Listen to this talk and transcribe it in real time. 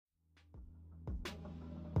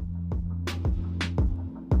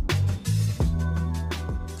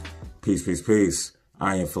Peace, peace, peace.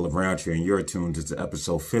 I am Philip Roundtree, and you're tuned to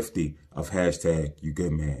episode 50 of Hashtag You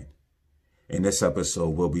Good Man. In this episode,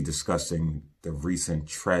 we'll be discussing the recent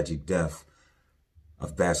tragic death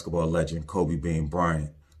of basketball legend Kobe Bean Bryant,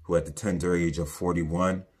 who at the tender age of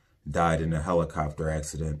 41 died in a helicopter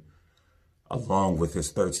accident, along with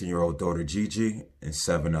his 13-year-old daughter Gigi and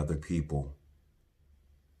 7 other people.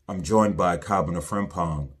 I'm joined by Kabana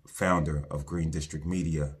Frimpong, founder of Green District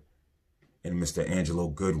Media, and Mr. Angelo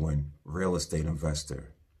Goodwin, real estate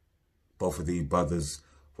investor. Both of these brothers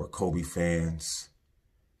were Kobe fans.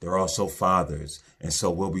 They're also fathers, and so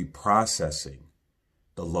we'll be processing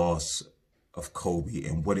the loss of Kobe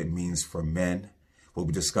and what it means for men. We'll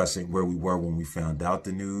be discussing where we were when we found out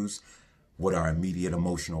the news, what our immediate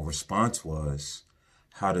emotional response was,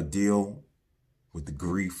 how to deal with the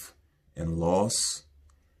grief and loss.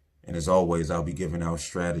 And as always, I'll be giving out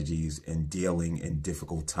strategies in dealing in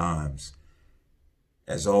difficult times.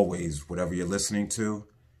 As always, whatever you're listening to,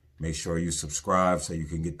 make sure you subscribe so you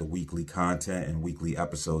can get the weekly content and weekly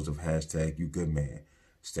episodes of Hashtag You Good Man.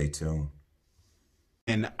 Stay tuned.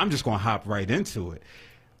 And I'm just going to hop right into it.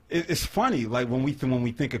 It's funny, like when we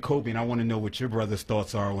think of Kobe, and I want to know what your brother's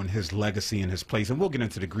thoughts are on his legacy and his place. And we'll get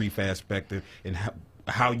into the grief aspect and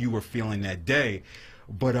how you were feeling that day.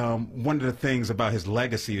 But one of the things about his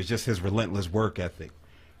legacy is just his relentless work ethic,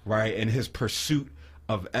 right? And his pursuit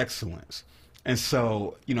of excellence. And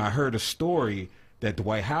so, you know, I heard a story that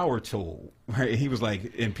Dwight Howard told, right? He was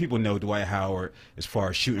like, and people know Dwight Howard, as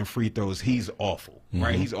far as shooting free throws, he's awful,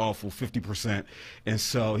 right? He's awful, 50%. And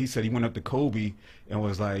so he said he went up to Kobe and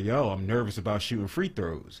was like, yo, I'm nervous about shooting free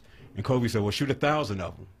throws. And Kobe said, well, shoot 1,000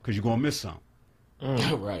 of them because you're going to miss some.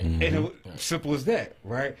 Right. And it was simple as that,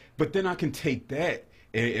 right? But then I can take that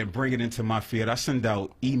and bring it into my field. I send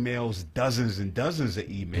out emails, dozens and dozens of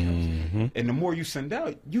emails. And the more you send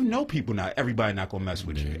out, you know everybody not going to mess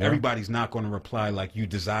with you. Everybody's not going to reply like you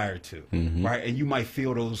desire to, right? And you might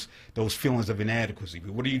feel those feelings of inadequacy.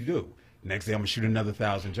 But what do? Next day, I'm going to shoot another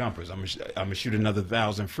 1,000 jumpers. I'm going to shoot another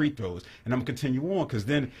 1,000 free throws. And I'm going to continue on because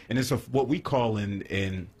then, and it's what we call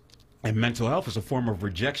in mental health is a form of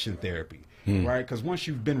rejection therapy, right? Because once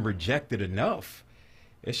you've been rejected enough,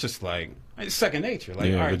 it's just like, it's second nature.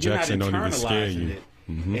 Like, all right, you're not internalizing it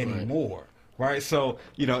anymore, right? So,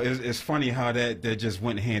 you know, it's funny how that just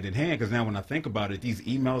went hand in hand, because now when I think about it, these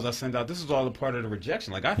emails I send out, this is all a part of the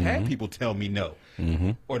rejection. Like, I've had people tell me no,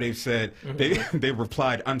 or they've said, they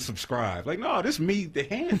replied unsubscribe. Like, no, this me, the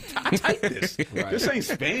hand, I typed this. This ain't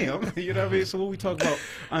spam, you know what I mean? So when we talk about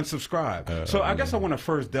unsubscribe. So I guess I want to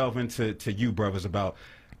first delve into you, brothers, about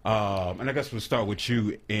and I guess we'll start with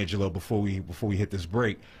you, Angelo, before we hit this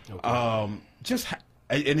break. Okay. And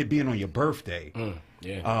it being on your birthday.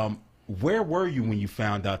 Where were you when you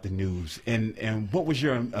found out the news, and what was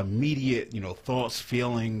your immediate, thoughts,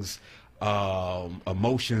 feelings,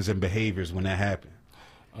 emotions, and behaviors when that happened?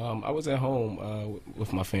 I was at home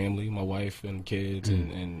with my family, my wife and kids,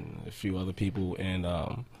 and a few other people, and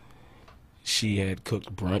she had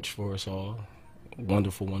cooked brunch for us all.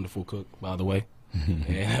 Wonderful, wonderful cook, by the way.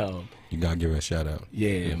 And, you gotta give her a shout out.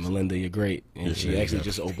 Yeah, Melinda, you're great. And she actually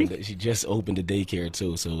just opened it. She just opened the daycare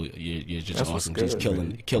too. So you're just That's awesome. She's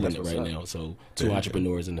killing it right now. So 2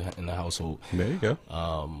 entrepreneurs in the household. There you go.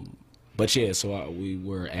 But yeah, so we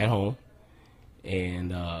were at home,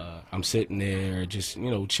 and I'm sitting there just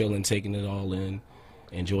chilling, taking it all in,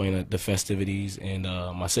 enjoying the festivities. And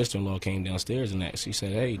my sister-in-law came downstairs and she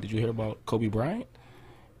said, "Hey, did you hear about Kobe Bryant?"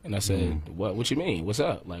 And I said, "What you mean? What's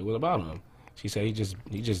up? Like, what about him?" She said he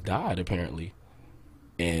just died apparently,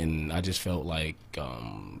 and I just felt like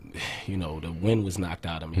the wind was knocked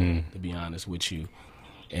out of me, to be honest with you,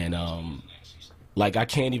 and like I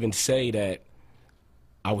can't even say that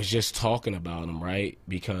I was just talking about him, right?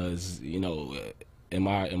 Because in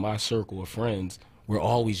my circle of friends, we're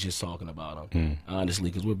always just talking about him,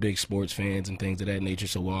 honestly, because we're big sports fans and things of that nature,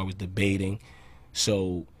 so we're always debating.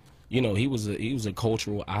 So he was a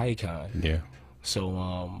cultural icon. Yeah.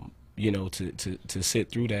 So to sit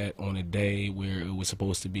through that on a day where it was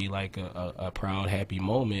supposed to be like a proud, happy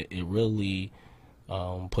moment, it really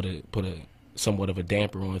put a somewhat of a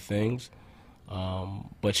damper on things.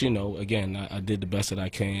 But again, I did the best that I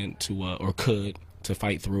can to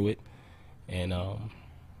fight through it, and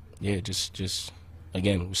just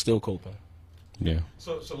again, we're still coping. Yeah.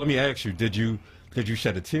 So let me ask you, did you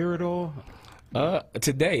shed a tear at all?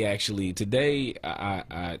 Today, I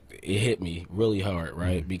it hit me really hard,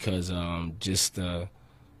 right? Because and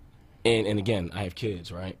again, I have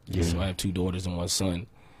kids, right? So I have 2 daughters and 1 son,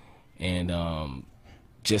 and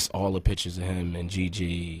just all the pictures of him and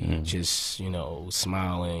Gigi, just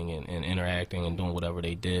smiling and interacting and doing whatever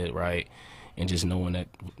they did, right? and just knowing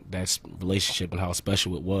that relationship and how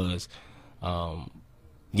special it was.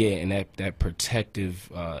 Yeah, and that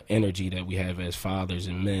protective energy that we have as fathers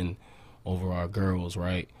and men over our girls,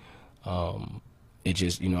 right? It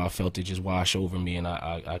just, I felt it just wash over me, and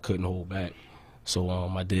I couldn't hold back. So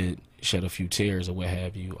I did shed a few tears or what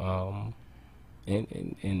have you.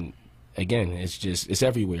 And again, it's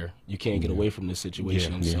everywhere. You can't get away from this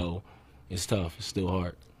situation, so it's tough. It's still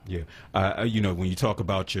hard. Yeah, when you talk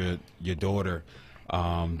about your daughter,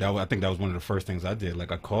 I think that was one of the first things I did.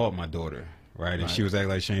 Like, I called my daughter, right? And she was acting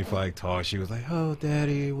like Shane Flag talk. She was like, "Oh,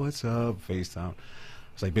 Daddy, what's up?" FaceTime.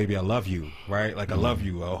 I was like, "Baby, I love you," right? Like, I love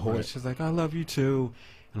you. Right. She's like, "I love you too."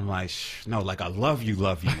 And I'm like, no, like, I love you.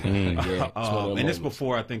 And it's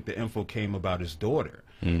before I think the info came about his daughter.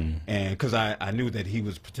 And because I knew that he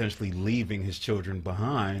was potentially leaving his children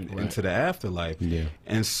behind into the afterlife. Yeah.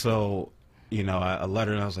 And so, I let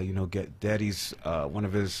her, and I was like, get Daddy's a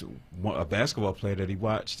basketball player that he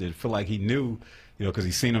watched, and feel like he knew, because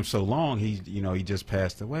he's seen him so long, he just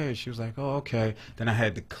passed away. And she was like, "Oh, okay." Then I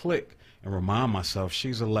had to click and remind myself,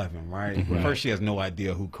 she's 11, right? First, she has no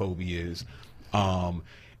idea who Kobe is.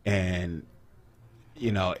 And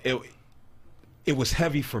it was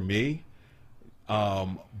heavy for me,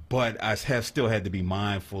 but I still had to be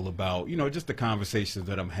mindful about just the conversations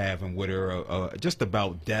that I'm having with her, just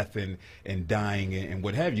about death and dying and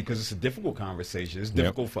what have you, because it's a difficult conversation. It's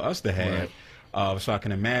difficult for us to have. So I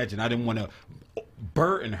can imagine. I didn't want to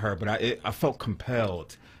burden her, but I felt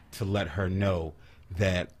compelled to let her know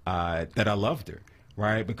that I loved her,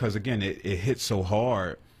 right? Because again, it hit so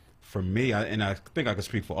hard for me, and I think I can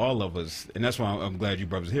speak for all of us, and that's why I'm glad you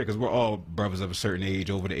brothers are here, because we're all brothers of a certain age,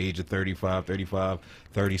 over the age of 35,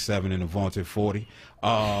 37, and a vaunted 40. You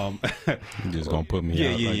just gonna put me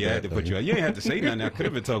out like I had to put you out. You ain't have to say nothing. I could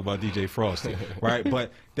have been talking about DJ Frosty, right?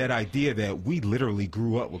 But that idea that we literally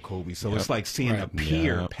grew up with Kobe, so it's like seeing a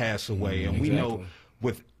peer pass away, and we know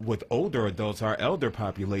with older adults, our elder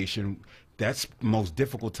population, that's the most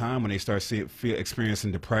difficult time when they start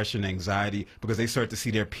experiencing depression, anxiety, because they start to see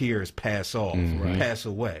their peers pass off, pass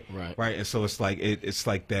away, right? And so it's like it's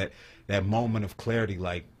like that moment of clarity,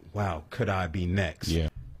 like, wow, could I be next? Yeah.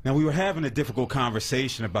 Now, we were having a difficult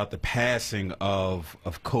conversation about the passing of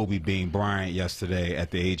Kobe Bean Bryant yesterday at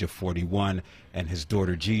the age of 41, and his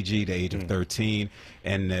daughter Gigi, the age of 13,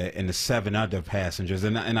 and the 7 other passengers,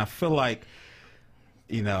 and I feel like,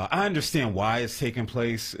 I understand why it's taking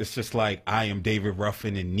place. It's just like I Am David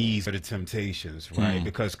Ruffin and Knees Are the Temptations, right?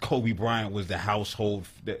 Because Kobe Bryant was the household,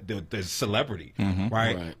 the celebrity,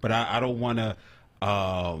 right? But I don't want to,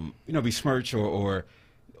 besmirch or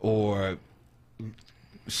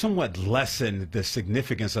somewhat lessen the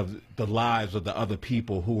significance of the lives of the other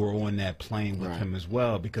people who were on that plane with him as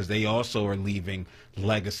well, because they also are leaving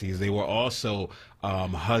legacies. They were also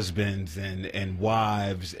husbands and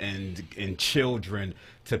wives and children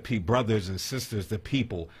to brothers and sisters to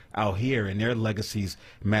people out here, and their legacies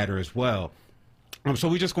matter as well. So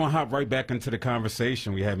we're just going to hop right back into the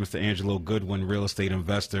conversation. We have Mr. Angelo Goodwin, real estate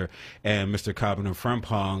investor, and Mr. Kabana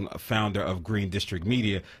Frempong, founder of Green District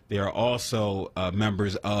Media. They are also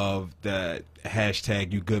members of the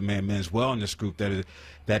hashtag You Good Man Men's Wellness Group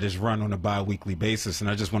that is run on a bi-weekly basis.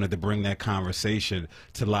 And I just wanted to bring that conversation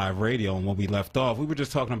to live radio. And when we left off, we were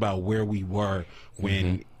just talking about where we were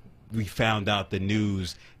when we found out the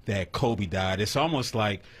news that Kobe died. It's almost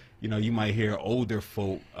like, you might hear older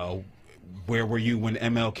folk, where were you when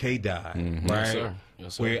MLK died, right? Yes, sir.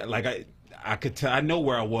 Yes, sir. Where, like, I could tell, I know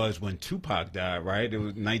where I was when Tupac died, right? It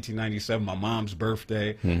was 1997, my mom's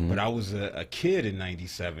birthday, but I was a kid in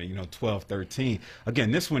 97, 12, 13.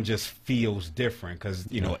 Again, this one just feels different because,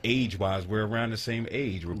 age-wise, we're around the same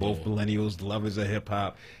age. We're both millennials, lovers of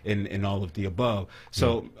hip-hop, and all of the above.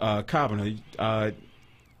 So, Kabana,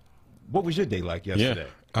 what was your day like yesterday?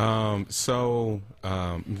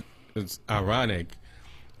 It's ironic.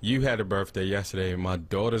 You had a birthday yesterday. My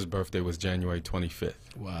daughter's birthday was January 25th.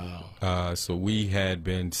 Wow. So we had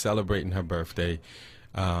been celebrating her birthday.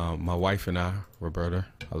 My wife and I, Roberta,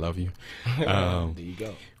 I love you. There you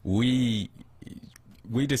go. We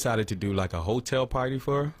decided to do like a hotel party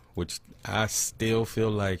for her, which I still feel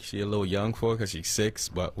like she's a little young for because she's 6,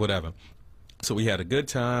 but whatever. So we had a good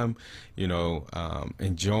time,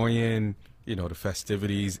 enjoying, the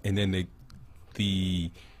festivities, and then the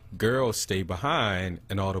girls stayed behind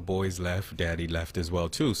and all the boys left. Daddy left as well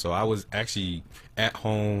too. So I was actually at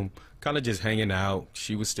home kind of just hanging out.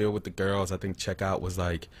 She was still with the girls. I think checkout was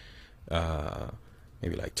like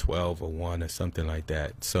maybe like 12 or 1 or something like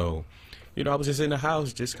that. So I was just in the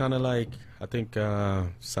house just kind of like, I think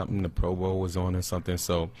something, the Pro Bowl was on or something.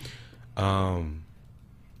 So I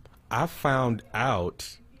found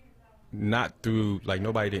out not through, like,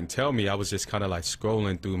 nobody didn't tell me. I was just kind of like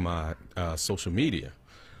scrolling through my social media,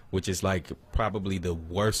 which is like probably the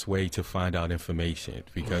worst way to find out information,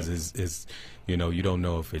 because it's you know, you don't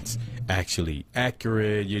know if it's actually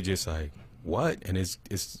accurate. You're just like, what? And it's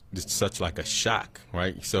such like a shock,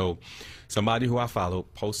 right? So somebody who I follow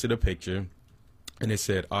posted a picture, and it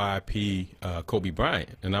said R.I.P. Kobe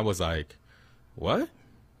Bryant, and I was like, what?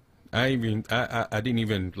 I didn't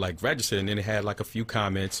even like register, and then it had like a few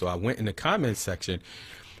comments, so I went in the comments section,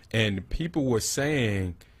 and people were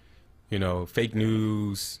saying, you know, fake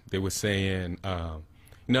news. They were saying,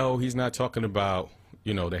 no, he's not talking about,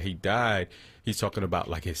 you know, that he died. He's talking about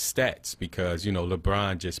like his stats, because, you know,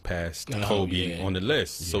 LeBron just passed Kobe on the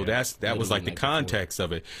list. So that was like the context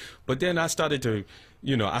of it. But then I started to,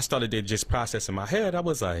 you know, just process in my head. I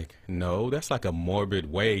was like, no, that's like a morbid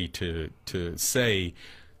way to say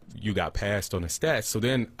you got passed on the stats. So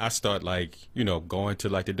then I start like, you know, going to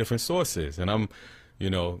like the different sources, and I'm, you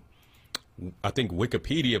know, I think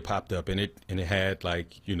Wikipedia popped up, and it had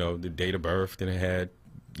like, you know, the date of birth, and it had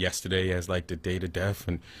yesterday as like the date of death,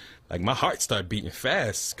 and like my heart started beating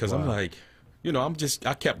fast, because I'm like, you know,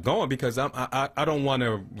 I kept going, because I don't want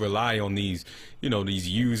to rely on these, you know, these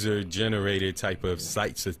user generated type of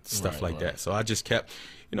sites and stuff like that. So I just kept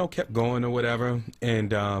going or whatever,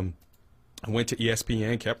 and I went to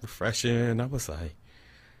ESPN, kept refreshing. I was like,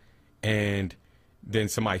 and then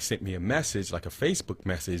somebody sent me a message, like a Facebook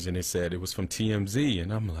message, and it said it was from TMZ,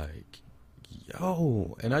 and I'm like,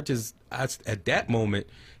 yo, and I at that moment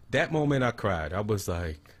I cried. I was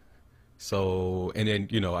like, so, and then,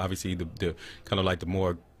 you know, obviously the kind of like the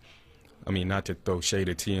more, I mean, not to throw shade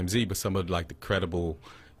at TMZ, but some of like the credible,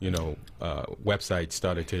 you know, websites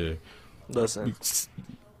started to listen.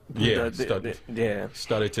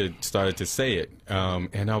 Started to say it,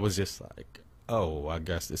 and I was just like, oh, I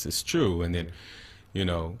guess this is true. And then, you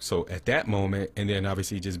know, so at that moment, and then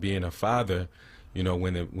obviously just being a father, you know,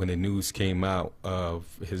 when the news came out of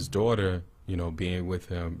his daughter, you know, being with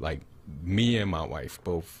him, like me and my wife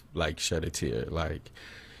both like shed a tear, like,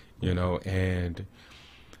 you know, and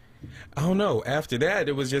I don't know. After that,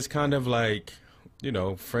 it was just kind of like, you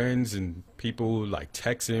know, friends and people like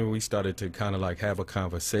texting. We started to kind of like have a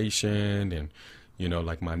conversation, and, you know,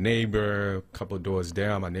 like my neighbor, a couple of doors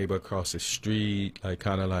down, my neighbor across the street, like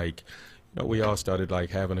kind of like, you know, we all started like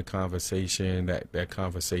having a conversation, that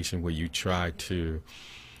conversation where you try to,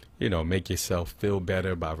 you know, make yourself feel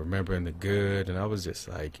better by remembering the good. And I was just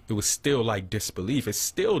like, it was still like disbelief. It's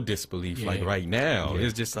still disbelief, like right now.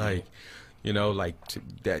 It's just like, you know, like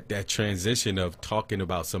that transition of talking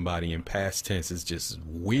about somebody in past tense is just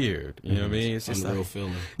weird. You know what I mean? It's just unreal like,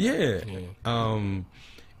 feeling. Yeah.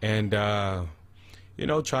 You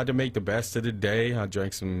know, tried to make the best of the day. I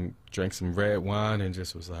drank some red wine, and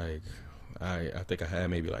just was like, I think I had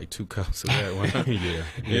maybe like 2 cups of red wine. You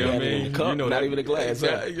know what I mean? Cup, you know, not even a glass.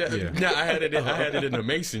 Yeah. I had it in a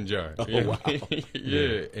mason jar. Oh, wow.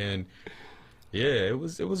 And yeah, it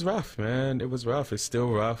was rough, man. It was rough. It's still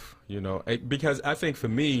rough, you know, because I think for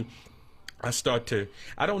me, I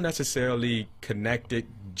don't necessarily connect it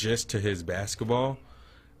just to his basketball.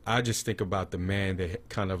 I just think about the man that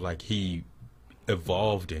kind of like he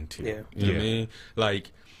evolved into. You know what I mean?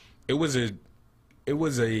 Like, I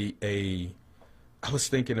was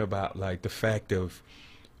thinking about like the fact of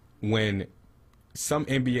when some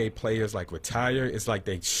NBA players like retire, it's like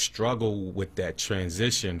they struggle with that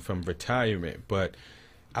transition from retirement. But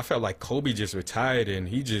I felt like Kobe just retired, and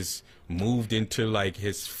he just moved into like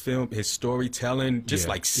his storytelling, just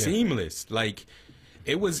like seamless. Like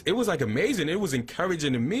it was like amazing. It was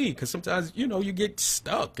encouraging to me, because sometimes, you know, you get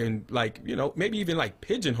stuck and like, you know, maybe even like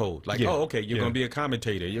pigeonholed. Like, oh, okay, you're gonna be a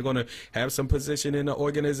commentator. You're gonna have some position in the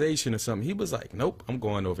organization or something. He was like, nope, I'm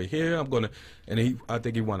going over here. I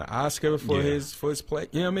think he won an Oscar for his play.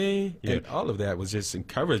 You know what I mean? Yeah. And all of that was just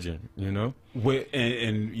encouraging. You know.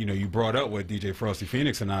 And you know, you brought up what DJ Frosty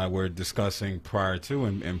Phoenix and I were discussing prior to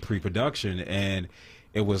and pre-production, and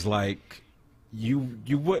it was like, you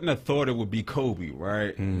wouldn't have thought it would be Kobe,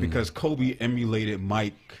 right? Because Kobe emulated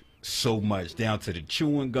Mike so much, down to the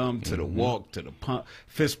chewing gum, to the walk, to the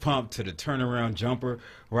fist pump, to the turnaround jumper,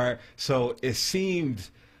 right? So it seemed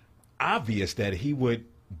obvious that he would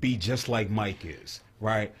be just like Mike is,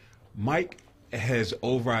 right? Mike has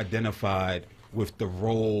over-identified with the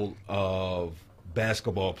role of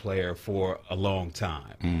basketball player for a long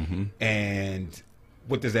time. And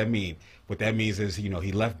what does that mean? What that means is, you know,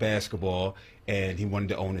 he left basketball and he wanted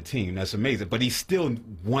to own a team. That's amazing. But he still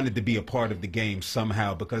wanted to be a part of the game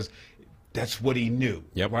somehow, because that's what he knew,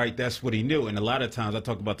 right? That's what he knew. And a lot of times, I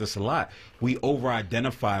talk about this a lot, we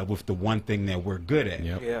over-identify with the one thing that we're good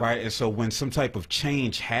at, right? And so when some type of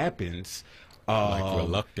change happens, like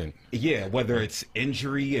reluctant. Yeah, whether it's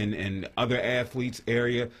injury and other athletes'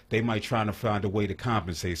 area, they might try to find a way to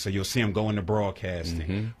compensate. So you'll see them go into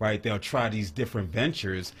broadcasting, right? They'll try these different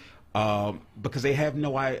ventures because they have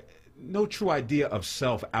no true idea of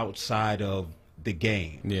self outside of the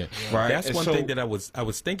game. Yeah. Right. That's and one thing that I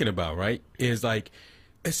was thinking about, right? Is like,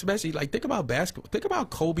 especially like, think about basketball. Think about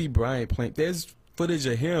Kobe Bryant playing. There's footage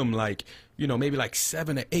of him like, you know, maybe like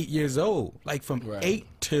 7 or 8 years old. Like from 8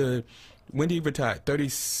 to, when did he retire?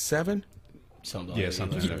 37? Something yeah, like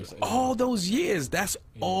something that. like that. All those years, that's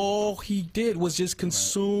all he did was just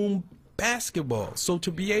consume basketball. So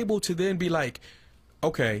to be able to then be like,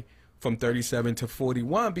 okay, from 37 to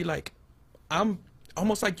 41, be like, I'm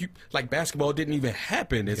almost like basketball didn't even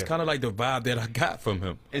happen. It's kind of like the vibe that I got from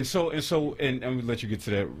him. And I'm gonna let you get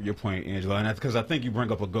to your point, Angela, and because I think you bring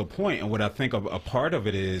up a good point. And what I think a part of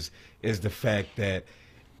it is the fact that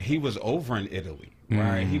he was over in Italy,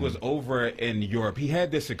 right? He was over in Europe. He had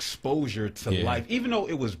this exposure to life, even though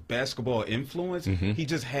it was basketball influence. He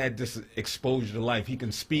just had this exposure to life. He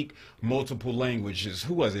can speak multiple languages.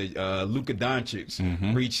 Who was it? Luka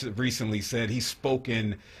Doncic recently said he spoke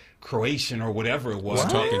in Croatian or whatever it was.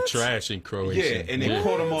 Talking trash in Croatian. Yeah, and it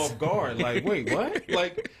caught him off guard. Like, wait, what?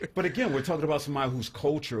 Like, but again, we're talking about somebody whose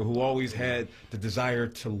culture, who always had the desire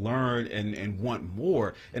to learn and want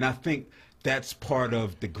more. And I think that's part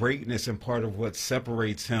of the greatness and part of what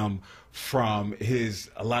separates him from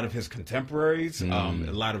a lot of his contemporaries, a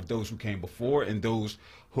lot of those who came before and those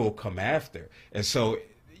who will come after. And so,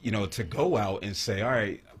 you know, to go out and say, all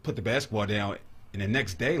right, put the basketball down, and the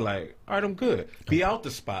next day, like, all right, I'm good. Be out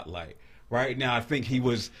the spotlight. Right now, I think he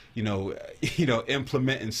was, you know,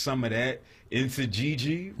 implementing some of that into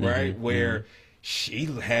Gigi, right, where she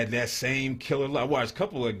had that same killer. I watched a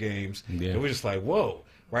couple of games. Yeah. It was just like, whoa.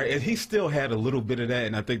 Right, and he still had a little bit of that,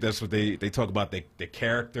 and I think that's what they talk about, the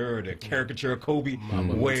character or the caricature of Kobe,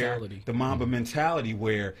 the Mamba mentality,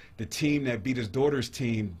 where the team that beat his daughter's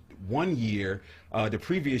team one year, the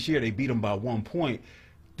previous year they beat him by 1 point.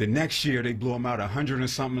 The next year they blew him out 100 and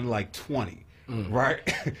something, like 20, right?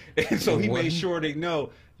 And so he made sure they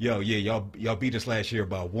know, y'all beat us last year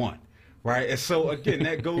by 1. Right, and so again,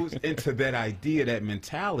 that goes into that idea, that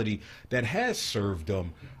mentality that has served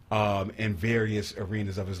him in various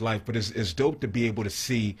arenas of his life. But it's dope to be able to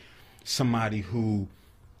see somebody who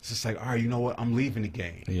it's just like, all right, you know what? I'm leaving the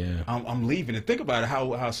game. Yeah, I'm leaving. And think about it,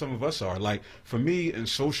 how some of us are. Like for me in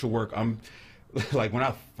social work, I'm like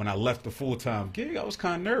when I left the full-time gig, I was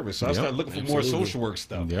kind of nervous. So I started looking for more social work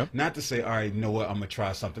stuff. Not to say, all right, you know what, I'm going to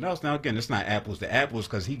try something else. Now, again, it's not apples to apples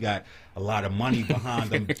because he got a lot of money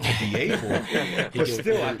behind him to be able. But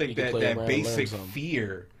still, I think that basic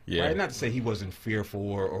fear, right? Not to say he wasn't fearful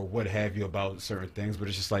or what have you about certain things, but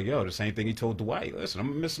it's just like, the same thing he told Dwight. Listen, I'm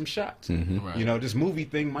going to miss some shots. Right. You know, this movie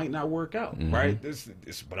thing might not work out, right?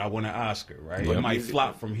 But I won an Oscar, right? It might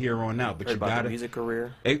flop from here on out, but you got the music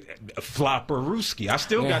career. Flopperooski. I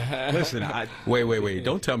still got, listen. Wait.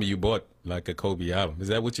 Don't tell me you bought like a Kobe album. Is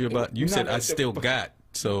that what you're about? You said I still got.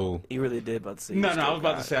 So you really did about to say. No, I was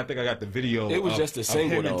about to say. I think I got the video. It was just a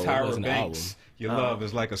single, though. Tyra It wasn't an album. Banks. Your love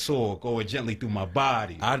is like a sword going gently through my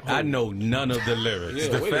body. I know none of the lyrics.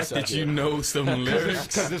 The fact that you know some lyrics,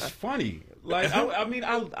 because it's funny. Like I mean,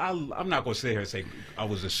 I'm not gonna sit here and say I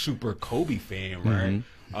was a super Kobe fan, right?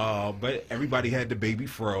 But everybody had the baby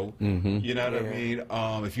fro. You know what I mean?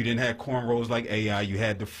 If you didn't have cornrows like AI, you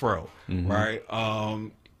had the fro, right?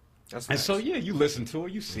 That's and nice. so you listen to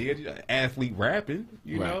it, you see it, athlete rapping,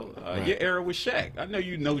 you know. Your era was Shaq. I know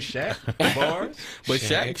you know Shaq bars, but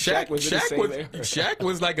Shaq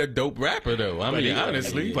was like a dope rapper though. I mean,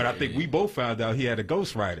 honestly. But I think we both found out he had a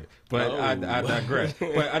ghostwriter. But I digress.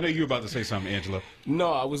 But I know you were about to say something, Angela.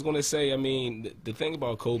 No, I was going to say, I mean, the thing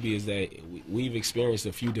about Kobe is that we've experienced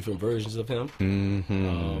a few different versions of him.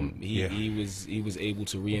 He was able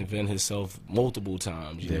to reinvent himself multiple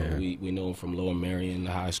times. You know, we know him from Lower Merion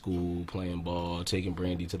High School, playing ball, taking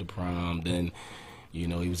Brandy to the prom. Then, you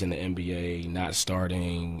know, he was in the NBA, not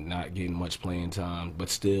starting, not getting much playing time, but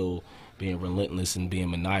still being relentless and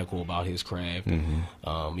being maniacal about his craft.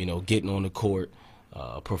 You know, getting on the court,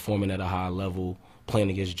 performing at a high level,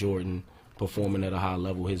 playing against Jordan, performing at a high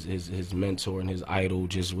level, his mentor and his idol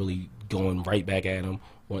just really going right back at him,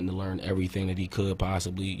 wanting to learn everything that he could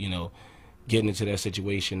possibly, you know, getting into that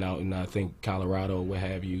situation out in, I think, Colorado, what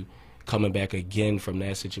have you, coming back again from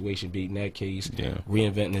that situation, beating that case,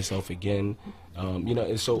 reinventing himself again. You know,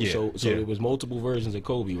 and so there was multiple versions of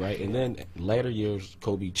Kobe, right? And then later years,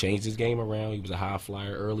 Kobe changed his game around. He was a high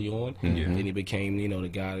flyer early on. Then he became, you know, the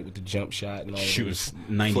guy with the jump shot and all that. Shoots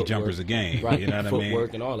 90 jumpers a game, right? You know what I mean?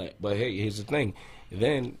 Footwork and all that. But hey, here's the thing.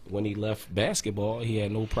 Then when he left basketball, he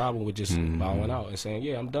had no problem with just bowing out and saying,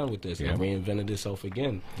 "Yeah, I'm done with this." And reinvented himself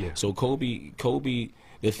again. Yeah. So Kobe.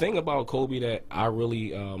 The thing about Kobe that I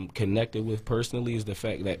really connected with personally is the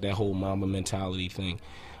fact that whole Mamba mentality thing.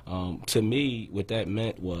 To me, what that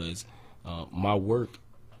meant was my work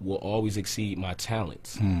will always exceed my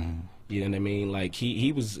talents. You know what I mean? Like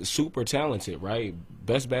he was super talented, right?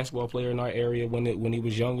 Best basketball player in our area when he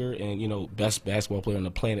was younger, and you know, best basketball player on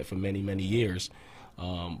the planet for many, many years.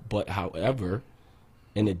 But however,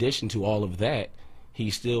 in addition to all of that, he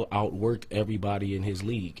still outworked everybody in his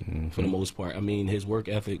league for the most part. I mean, his work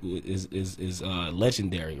ethic is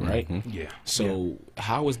legendary, right? Yeah. So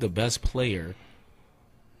how is the best player,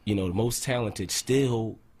 you know, the most talented,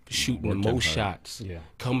 still shooting the most shots,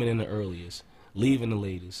 coming in the earliest, leaving the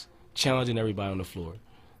latest, challenging everybody on the floor?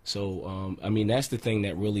 So I mean, that's the thing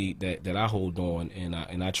that really that I hold on,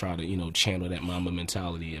 and I try to, you know, channel that Mamba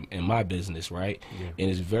mentality in my business, right? And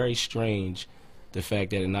it's very strange the fact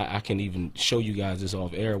that, and I can even show you guys this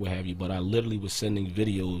off air, what have you, but I literally was sending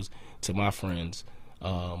videos to my friends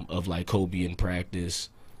of like Kobe in practice.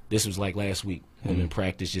 This was like last week, him in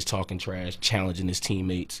practice, just talking trash, challenging his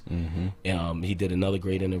teammates. He did another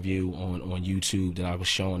great interview on YouTube that I was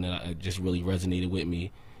showing that just really resonated with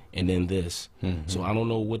me. And then this. So I don't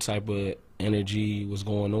know what type of energy was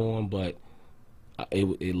going on, but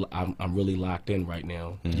I'm really locked in right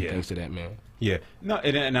now. Thanks to that, man. Yeah, no,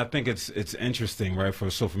 and I think it's interesting, right?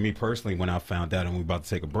 So for me personally, when I found out, and we're about to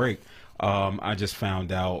take a break, I just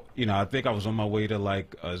found out, you know, I think I was on my way to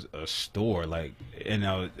like a store, like, and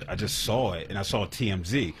I just saw it, and I saw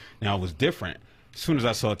TMZ. Now it was different. As soon as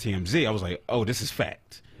I saw TMZ, I was like, oh, this is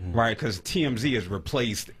fact. Right, because TMZ has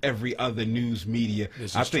replaced every other news media.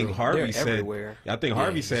 I think Harvey said. Everywhere. I think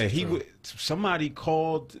Harvey said he would. Somebody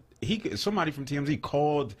from TMZ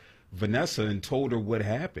called Vanessa and told her what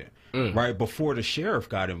happened. Right before the sheriff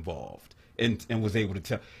got involved and was able to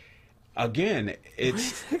tell. Again,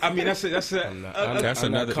 it's. I mean, that's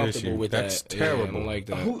another issue. With that's that. terrible. Yeah, I don't like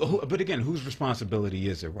that. But again, whose responsibility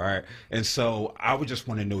is it, right? And so I would just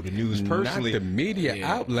want to know the news personally. Not the media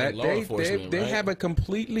outlet. They have a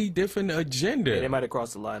completely different agenda. They might have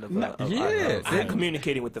crossed the line of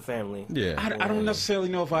communicating with the family. Yeah, I don't necessarily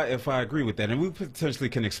know if I agree with that, and we potentially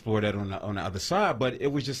can explore that on the other side. But it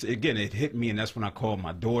was just, again, it hit me, and that's when I called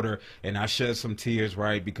my daughter, and I shed some tears,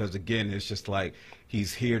 right? Because again, it's just like,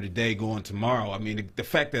 he's here today, going tomorrow. I mean, the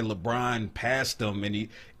fact that LeBron passed him and he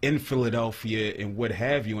in Philadelphia and what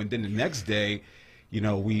have you, and then the next day, you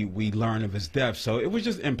know, we learn of his death. So it was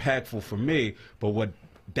just impactful for me. But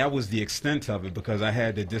that was the extent of it, because I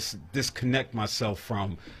had to disconnect myself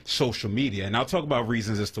from social media. And I'll talk about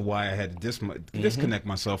reasons as to why I had to disconnect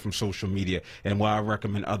myself from social media and why I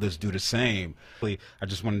recommend others do the same. I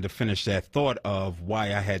just wanted to finish that thought of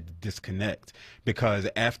why I had to disconnect, because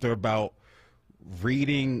after about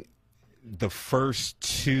reading the first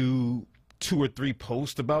two or three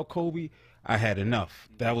posts about Kobe, I had enough.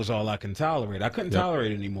 That was all I can tolerate. I couldn't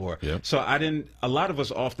tolerate it anymore. So a lot of us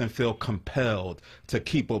often feel compelled to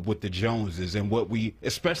keep up with the Joneses, and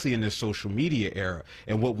especially in this social media era,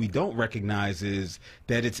 and what we don't recognize is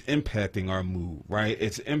that it's impacting our mood, right?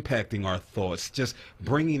 It's impacting our thoughts, just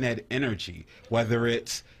bringing that energy, whether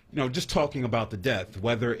it's, you know, just talking about the death,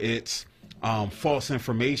 whether it's false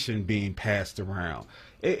information being passed around.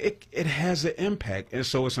 It has an impact, and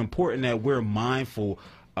so it's important that we're mindful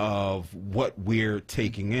of what we're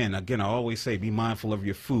taking in. Again, I always say, be mindful of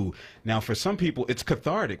your food. Now, for some people, it's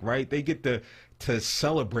cathartic, right? They get to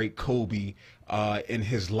celebrate Kobe in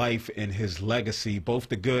his life and his legacy, both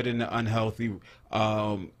the good and the unhealthy,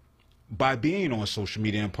 by being on social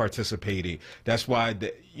media and participating. That's why,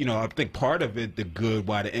 I think part of it, the good,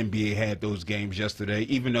 why the NBA had those games yesterday,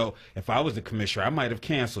 even though if I was the commissioner, I might have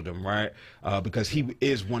canceled them, right? Because he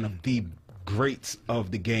is one of the greats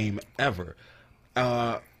of the game ever.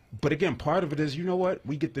 But again, part of it is, you know what?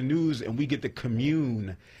 We get the news and we get to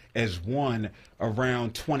commune as one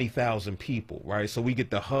around 20,000 people, right? So we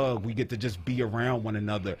get the hug, we get to just be around one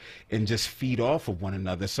another and just feed off of one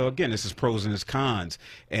another. So again, this is pros and this cons,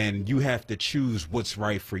 and you have to choose what's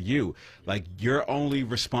right for you. Like, you're only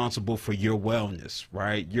responsible for your wellness,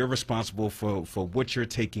 right? You're responsible for what you're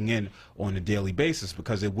taking in on a daily basis,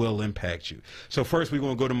 because it will impact you. So first, we're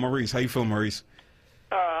going to go to Maurice. How you feel, Maurice?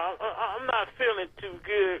 I'm not feeling too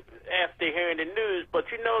good after hearing the news, but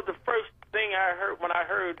the first thing I heard when I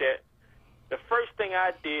heard that the first thing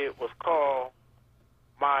I did was call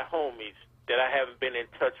my homies that I haven't been in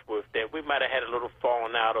touch with, that we might have had a little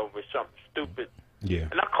falling out over something stupid. Yeah.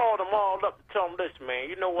 And I called them all up and told them, listen, man,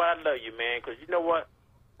 you know what? I love you, man, because you know what?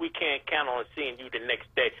 We can't count on seeing you the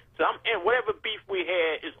next day. So whatever beef we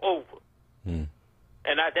had is over.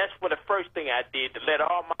 And that's what the first thing I did, to let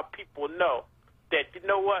all my people know that, you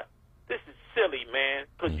know what? This is silly, man,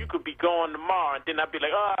 because you could be going tomorrow, and then I'd be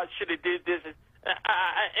like, oh, I should have did this.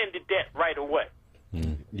 I ended that right away.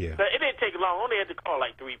 Yeah. But it didn't take long. I only had to call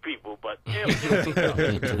like 3 people, but it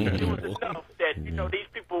was enough that, you know, these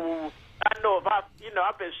people, I know if I've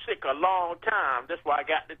been sick a long time. That's why I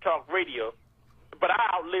got to talk radio. But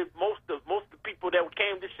I outlived most of the people that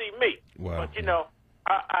came to see me. Wow. But, you know,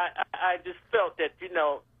 I just felt that, you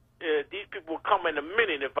know, these people would come in a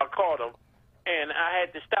minute if I called them, and I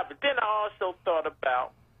had to stop it. Then I also thought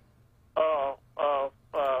about, I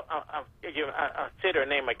said her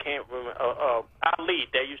name, I can't remember, Ali,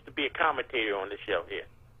 that used to be a commentator on the show here.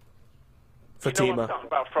 Fatima. You know what I'm talking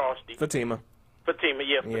about, Frosty? Fatima,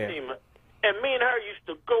 yeah, Fatima. And me and her used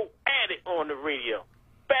to go at it on the radio,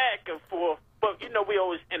 back and forth, but, you know, we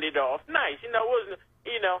always ended off nice. You know, it wasn't,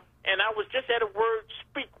 you know, and I was just at a word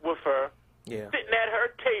speak with her, sitting at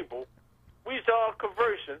her table. We was all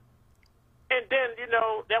conversing. And then, you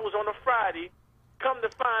know, that was on a Friday. Come to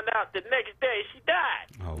find out the next day she died.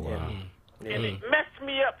 Oh, wow. And it messed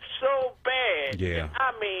me up so bad. Yeah. And,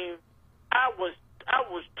 I mean, I was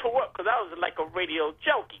tore up because I was like a radio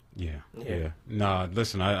junkie. Yeah. Nah,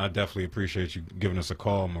 listen, I definitely appreciate you giving us a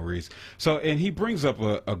call, Maurice. So, and he brings up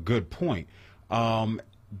a good point.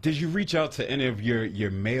 Did you reach out to any of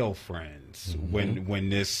your male friends when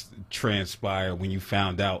this transpired, when you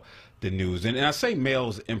found out the news? And I say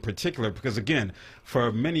males in particular because, again,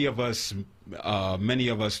 for many of us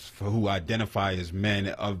who identify as men,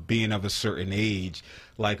 of being of a certain age,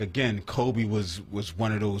 like, again, Kobe was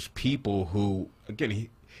one of those people who, again,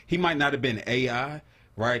 he might not have been AI,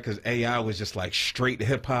 right? Because AI was just like straight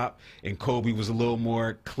hip hop, and Kobe was a little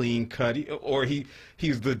more clean cut. Or he's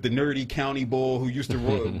the nerdy county boy who used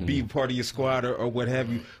to be part of your squad or what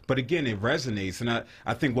have you. But again, it resonates, and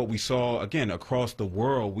I think what we saw again across the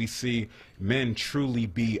world, we see men truly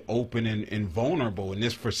be open and vulnerable, and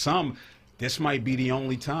this for some. This might be the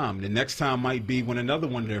only time. The next time might be when another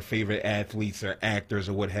one of their favorite athletes or actors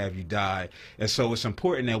or what have you die. And so it's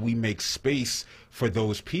important that we make space for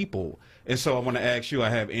those people. And so I want to ask you, I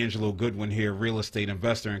have Angelo Goodwin here, real estate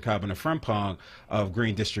investor in Cobb and Frimpong of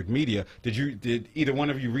Green District Media. Did either one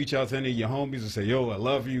of you reach out to any of your homies and say, yo, I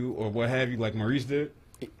love you, or what have you, like Maurice did?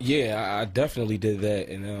 Yeah, I definitely did that.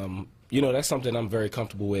 And, you know, that's something I'm very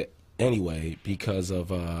comfortable with anyway, because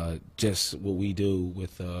of just what we do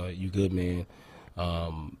with You Good Man,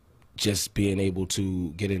 just being able to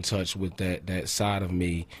get in touch with that side of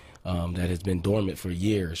me that has been dormant for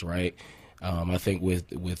years, right? I think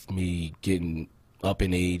with me getting up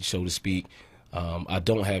in age, so to speak, I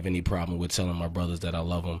don't have any problem with telling my brothers that I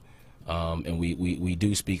love them, and we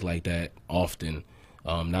do speak like that often,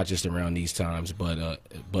 not just around these times, but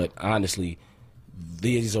honestly,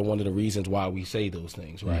 these are one of the reasons why we say those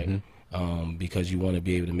things, right? Because you want to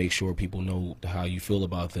be able to make sure people know how you feel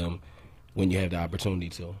about them when you have the opportunity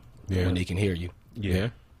to, when they can hear you. Yeah.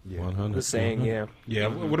 100. The saying, Yeah.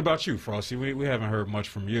 What about you, Frosty? We haven't heard much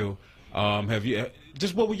from you. Have you?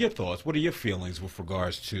 Just what were your thoughts? What are your feelings with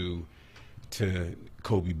regards to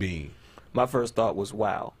Kobe Bean? My first thought was,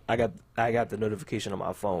 wow. I got the notification on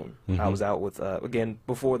my phone. I was out with again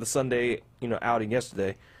before the Sunday outing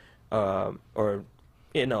yesterday, on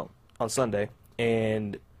Sunday,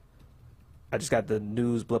 and I just got the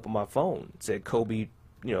news blip on my phone. It said Kobe,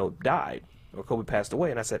 died, or Kobe passed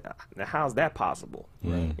away, and I said, now how's that possible?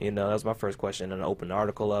 Right. That was my first question, and I opened the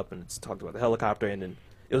article up, and it's talked about the helicopter, and then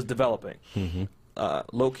it was developing.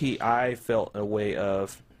 Low key, I felt a way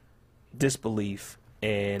of disbelief,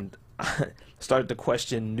 and I started to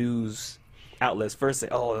question news outlets. First, say,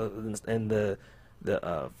 and the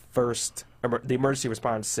emergency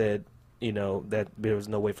response said, that there was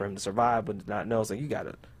no way for him to survive, but did not know. So you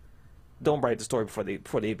don't write the story before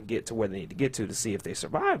they even get to where they need to get to see if they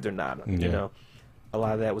survived or not. A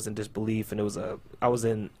lot of that was in disbelief, and it was I was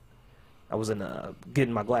in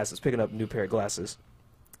getting my glasses, picking up a new pair of glasses,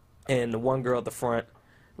 and the one girl at the front,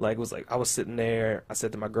 I was sitting there. I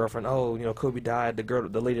said to my girlfriend, Kobe died.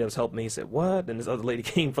 The lady that was helping me said, what? And this other lady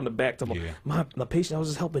came from the back to my patient I was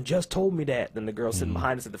just helping just told me that. Then the girl sitting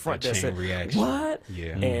behind us at the front desk said, what?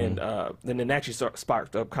 Yeah. And then it actually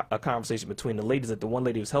sparked a conversation between the ladies. That the one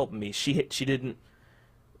lady who was helping me, she didn't.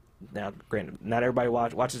 Now, granted, not everybody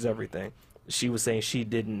watches everything. She was saying she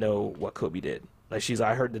didn't know what Kobe did. I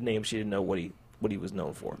heard the name, she didn't know what he what he was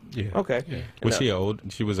known for. Yeah. Okay. Yeah. Was she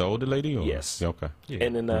she was an older lady? Or? Yes. Okay. Yeah.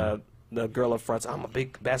 And then the girl up front, I'm a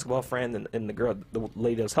big basketball fan, and the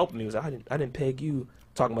lady that was helping me was, I didn't peg you,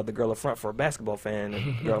 talking about the girl up front for a basketball fan,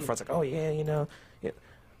 and the girl up front's like, oh yeah, you know, yeah.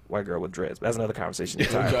 White girl with dreads. But that's another conversation.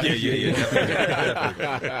 But I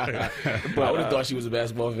would have thought she was a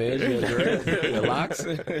basketball fan. She had dreads, the locks.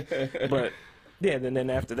 But yeah, and then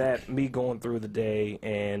after that, me going through the day,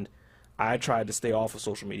 and I tried to stay off of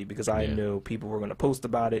social media because I knew people were going to post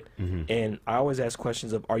about it, and I always ask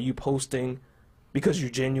questions of, are you posting because you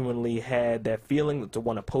genuinely had that feeling to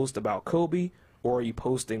want to post about Kobe, or are you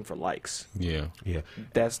posting for likes? Yeah. Yeah.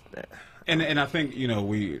 That's And I think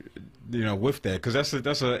with that, because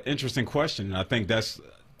that's an interesting question. I think that's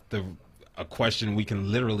a question we can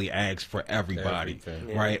literally ask for everybody,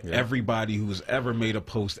 right? Yeah. Everybody who's ever made a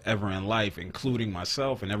post ever in life, including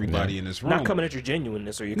myself and everybody in this room. not coming at your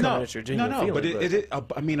genuineness, or you're coming at your genuine feeling.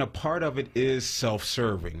 But I mean, a part of it is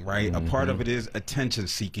self-serving, right? A part of it is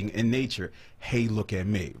attention-seeking in nature. Hey, look at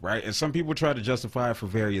me, right? And some people try to justify it for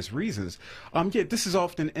various reasons. This is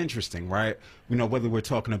often interesting, right? You know, whether we're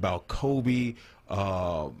talking about Kobe,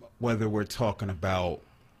 whether we're talking about,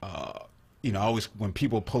 always when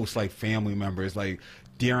people post like family members, like,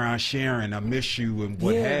 dear Aunt Sharon, I miss you, and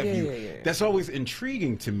what have you. Yeah. That's always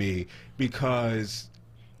intriguing to me because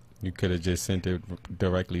You could have just sent it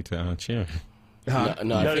directly to Aunt Sharon. No,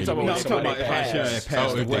 they're talking about I'm talking about if Aunt Sharon had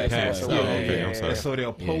passed if they away. passed. Yeah, Okay, I'm sorry. And so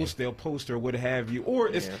they'll post or what have you, or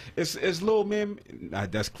it's little man.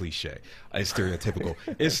 That's cliche. It's stereotypical.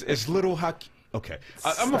 it's little hockey. Okay,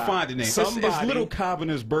 I'm gonna find the name. It's little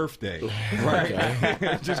Cobbin's birthday,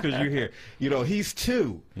 right? Just because you're here, he's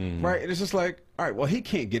 2, right? And it's just like, all right, well, he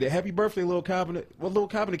can't get it. Happy birthday, little Cobbin. Well, little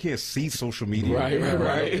Cobbin can't see social media,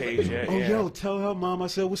 right? Yo, tell her mom I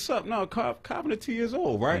said what's up. No, Cobbin 2 years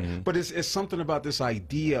old, right? But it's something about this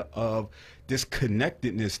idea of this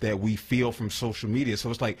connectedness that we feel from social media. So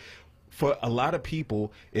it's like, for a lot of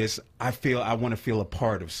people, I want to feel a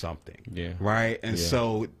part of something, right? And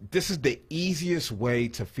so this is the easiest way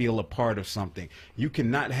to feel a part of something. You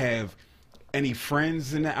cannot have any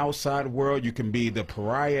friends in the outside world. You can be the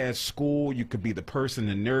pariah at school. You could be the person,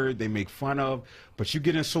 the nerd they make fun of. But you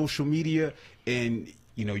get in social media and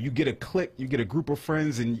you get a clique, you get a group of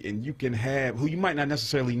friends, and you can have who you might not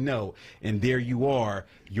necessarily know. And there you are.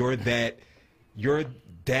 You're that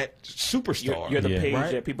superstar. You're the page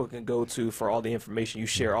right? that people can go to for all the information. You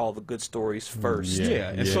share all the good stories first.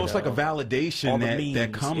 And so it's like a validation memes,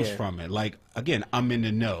 that comes from it. Like, again, I'm in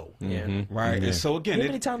the know, right? And so again, how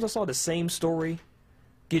many times I saw the same story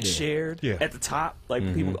get shared at the top?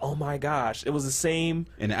 Like people, oh my gosh, it was the same.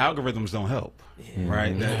 And the algorithms don't help,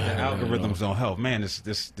 right? The algorithms don't help. Man,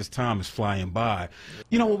 this time is flying by.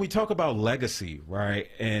 When we talk about legacy, right?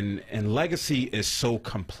 And legacy is so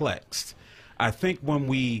complex. I think when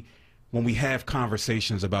we have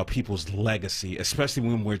conversations about people's legacy, especially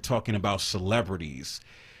when we're talking about celebrities,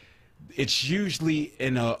 it's usually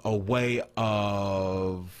in a way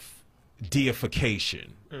of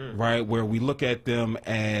deification, right? Where we look at them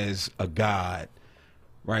as a god,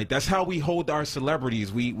 right? That's how we hold our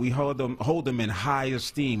celebrities. We hold them in high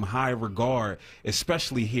esteem, high regard,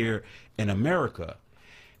 especially here in America.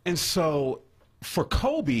 And so for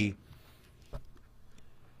Kobe,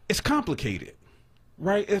 it's complicated,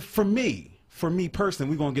 right? For me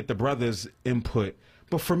personally, we're going to get the brothers' input,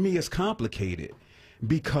 but for me, it's complicated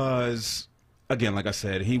because, again, like I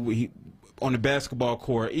said, he on the basketball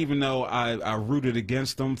court, even though I rooted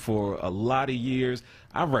against him for a lot of years,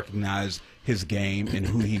 I recognized his game and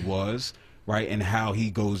who he was, right, and how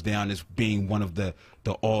he goes down as being one of the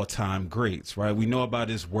all-time greats, right? We know about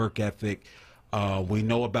his work ethic. We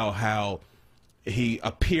know about how he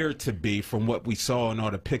appeared to be, from what we saw in all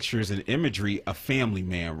the pictures and imagery, a family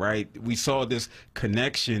man, right? We saw this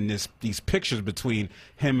connection, these pictures between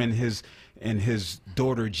him and his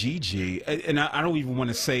daughter Gigi. And I don't even want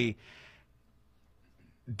to say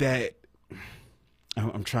that.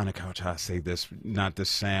 I'm trying to couch how I say this, not to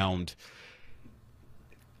sound.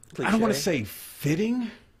 Cliche. I don't want to say fitting,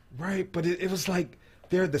 right? But it was like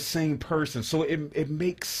they're the same person, so it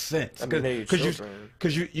makes sense.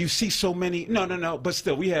 Because you see so many. No. But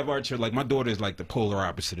still, we have our children. Like my daughter is like the polar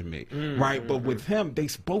opposite of me, right? But with him, they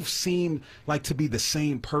both seem like to be the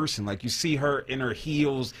same person. Like you see her in her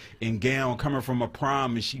heels and gown coming from a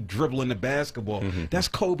prom, and she dribbling the basketball. That's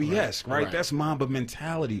Kobe-esque, right? That's Mamba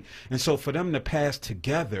mentality. And so for them to pass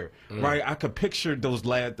together, right? I could picture those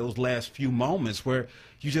last few moments where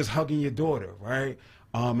you just hugging your daughter, right?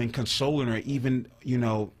 And consoling her, even,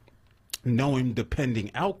 knowing the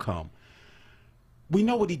pending outcome. we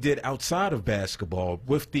know what he did outside of basketball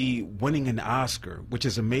with the winning an Oscar, which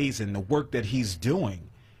is amazing, the work that he's doing.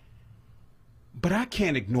 But I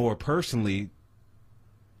can't ignore personally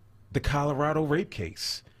the Colorado rape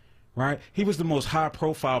case, right? He was the most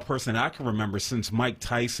high-profile person I can remember since Mike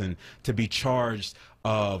Tyson to be charged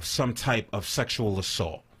of some type of sexual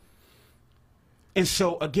assault. And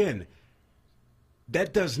so, again,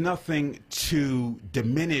 that does nothing to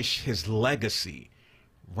diminish his legacy,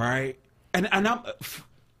 right? And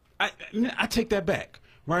I take that back,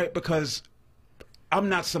 right? Because I'm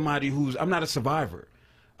not I'm not a survivor.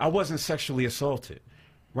 I wasn't sexually assaulted,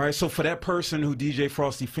 right? So for that person who DJ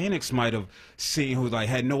Frosty Phoenix might have seen, who like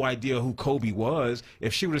had no idea who Kobe was,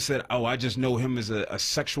 if she would have said, "Oh, I just know him as a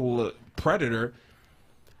sexual predator,"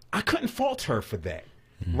 I couldn't fault her for that,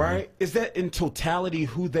 right? Is that in totality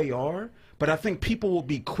who they are? But I think people will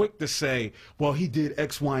be quick to say, "Well, he did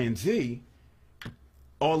X, Y, and Z,"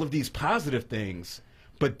 all of these positive things,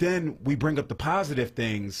 but then we bring up the positive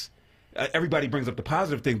things. Everybody brings up the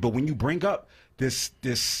positive thing, but when you bring up this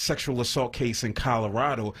sexual assault case in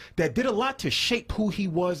Colorado that did a lot to shape who he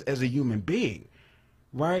was as a human being,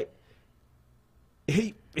 right?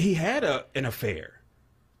 He had an affair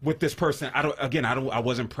with this person. I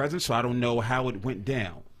wasn't present, so I don't know how it went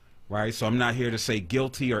down, right? So I'm not here to say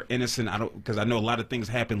guilty or innocent. Because I know a lot of things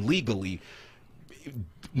happen legally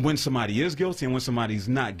when somebody is guilty and when somebody's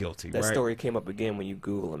not guilty. That right? story came up again when you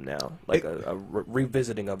Google him now, like a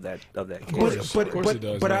revisiting of that case.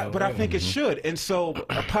 But I think it should. And so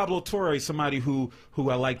Pablo Torre, somebody who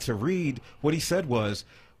I like to read, what he said was,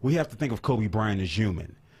 we have to think of Kobe Bryant as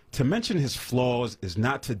human. To mention his flaws is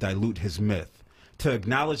not to dilute his myth. To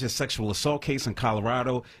acknowledge his sexual assault case in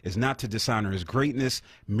Colorado is not to dishonor his greatness,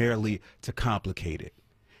 merely to complicate it.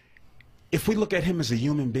 If we look at him as a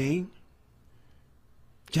human being,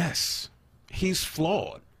 yes, he's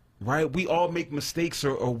flawed, right? We all make mistakes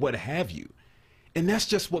or what have you. And that's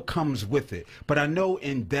just what comes with it. But I know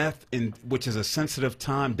in death, which is a sensitive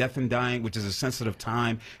time, death and dying, which is a sensitive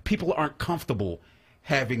time, people aren't comfortable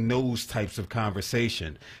having those types of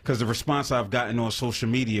conversation. Because the response I've gotten on social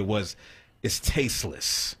media was, it's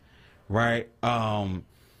tasteless, right?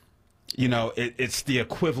 You know, it's the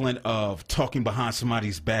equivalent of talking behind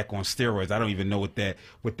somebody's back on steroids. I don't even know what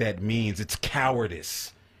that means. It's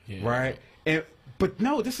cowardice, right? But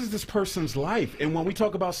no, this is this person's life. And when we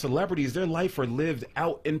talk about celebrities, their life are lived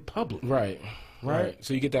out in public. Right.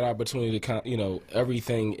 So you get that opportunity to,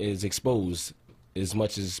 everything is exposed as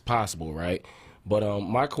much as possible, right? But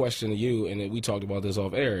my question to you, and we talked about this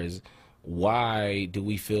off air, is why do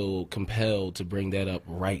we feel compelled to bring that up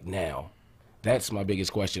right now? That's my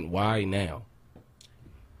biggest question. Why now?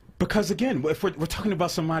 Because again, if we're talking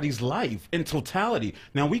about somebody's life in totality,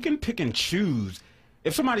 now we can pick and choose.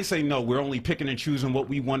 If somebody say no, we're only picking and choosing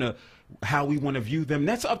how we want to view them.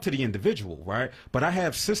 That's up to the individual, right? But I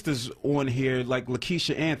have sisters on here like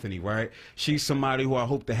Lakeisha Anthony, right? She's somebody who I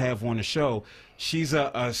hope to have on the show. She's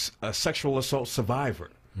a sexual assault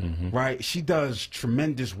survivor. Right? She does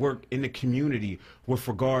tremendous work in the community with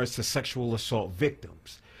regards to sexual assault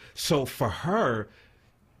victims. So for her,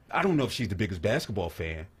 I don't know if she's the biggest basketball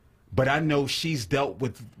fan, but I know she's dealt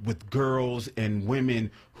with girls and women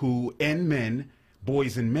and men,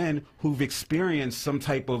 boys and men, who've experienced some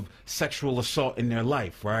type of sexual assault in their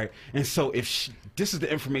life, right? And so if this is the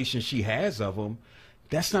information she has of them,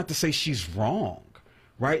 that's not to say she's wrong.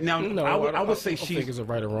 Right now, no, I would say I think it's a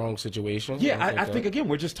right or wrong situation. Yeah, I think again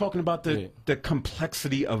we're just talking about the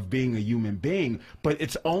complexity of being a human being, but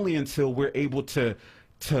it's only until we're able to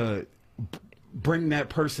bring that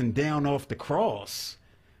person down off the cross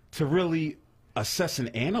to really assess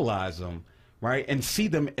and analyze them, right, and see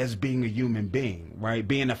them as being a human being, right,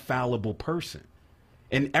 being a fallible person,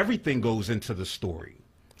 and everything goes into the story.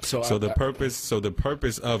 So the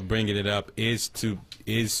purpose of bringing it up is to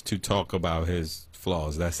talk about his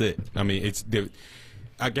flaws. That's it. I mean,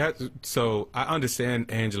 so I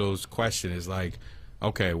understand Angelo's question is like,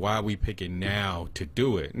 okay, why are we picking now to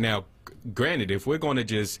do it? Now, granted, if we're going to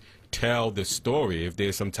just tell the story, if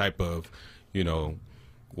there's some type of,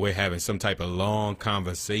 we're having some type of long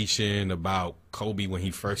conversation about Kobe when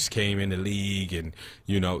he first came in the league and,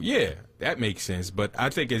 yeah, that makes sense. But I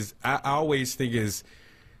always think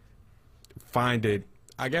find it,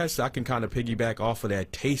 I guess I can kind of piggyback off of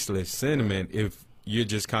that tasteless sentiment if you're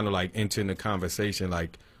just kind of like entering the conversation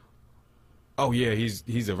like, oh yeah,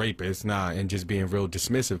 he's a rapist, and just being real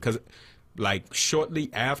dismissive. Because like shortly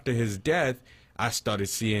after his death, I started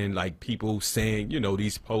seeing like people saying,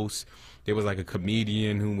 these posts. There was like a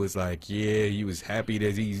comedian who was like, yeah, he was happy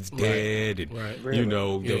that he's dead, and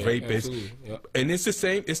the rapist. Yep. And it's the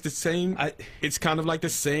same. It's kind of like the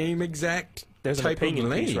same exact There's an type of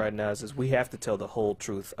opinion piece lane. right now that says we have to tell the whole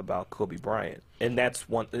truth about Kobe Bryant, and that's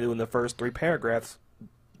one in the first 3 paragraphs.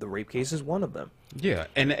 The rape case is one of them. Yeah,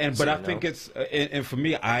 but So, I think it's and for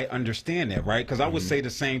me, I understand that, right? Because I would say the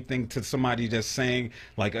same thing to somebody that's saying,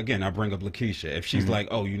 like, again, I bring up Lakeisha. If she's like,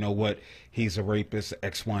 oh, you know what, he's a rapist,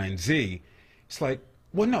 X, Y, and Z, it's like,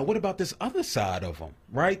 well, no. What about this other side of him,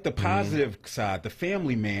 right? The positive side, the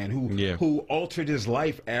family man who altered his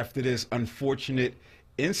life after this unfortunate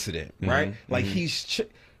incident, right? Like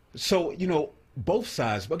so you know. Both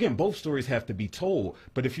sides, again, both stories have to be told.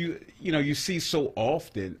 But if you see so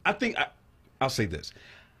often, I think I'll say this.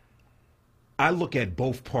 I look at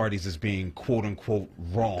both parties as being quote unquote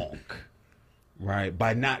wrong, right?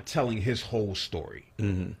 By not telling his whole story,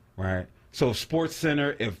 right? So Sports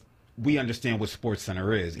Center, if we understand what Sports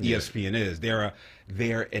Center is, ESPN is, they're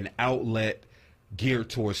an outlet geared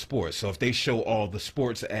towards sports. So if they show all the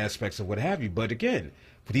sports aspects of what have you, but again,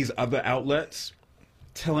 for these other outlets,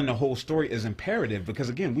 telling the whole story is imperative because,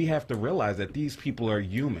 again, we have to realize that these people are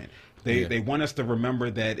human. They want us to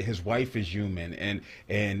remember that his wife is human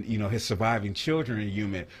and you know, his surviving children are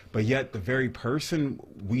human, but yet the very person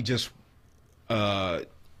we just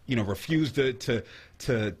refuse to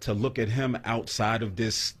look at him outside of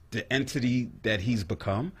the entity that he's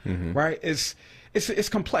become, right? It's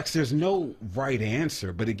complex. There's no right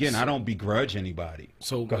answer, but again, I don't begrudge anybody.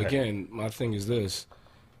 So again, my thing is this: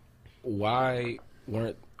 why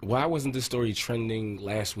wasn't this story trending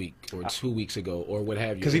last week or 2 weeks ago or what have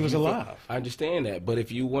you? Because he was alive. I understand that, but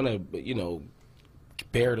if you want to,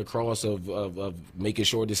 bear the cross of making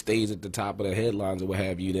sure this stays at the top of the headlines or what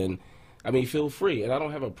have you, then, I mean, feel free. And I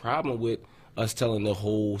don't have a problem with us telling the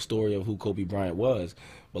whole story of who Kobe Bryant was.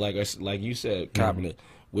 But like you said, Coppin,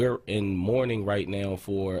 we're in mourning right now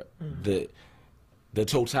for the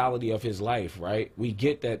totality of his life, right? We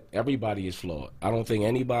get that everybody is flawed. I don't think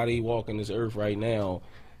anybody walking this earth right now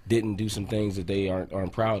didn't do some things that they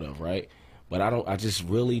aren't proud of, right? But I just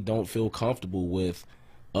really don't feel comfortable with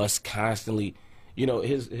us constantly,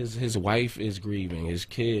 his wife is grieving, his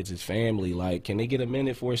kids, his family. Like, can they get a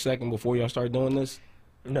minute for a second before y'all start doing this?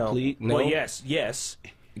 No. Please? No? Well, yes.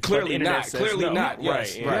 Clearly not. Says Clearly no. not.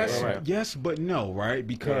 Yes. Right. Yes, but no, right?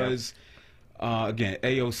 Because again,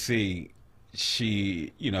 AOC,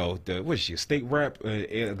 she, what is she, a state rep?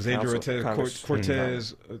 Alexandria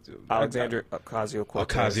Cortez. Alexandria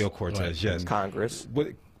Ocasio-Cortez. Yes. Congress.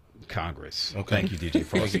 Congress. Okay. Thank you, DJ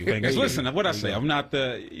Frosty. Listen, what I say, I'm not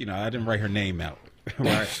I didn't write her name out.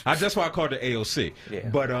 Right. That's why I called her AOC. Yeah.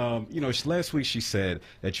 But last week she said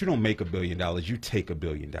that you don't make $1 billion, you take $1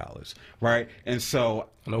 billion. Right. And so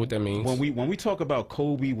I know what that means. When we talk about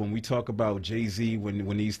Kobe, when we talk about Jay-Z,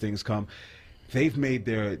 when these things come, they've made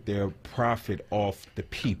their profit off the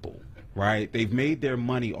people. Right. They've made their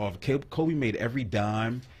money off. Kobe made every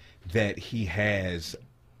dime that he has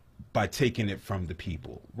by taking it from the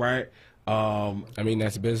people. Right. I mean,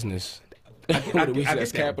 that's business.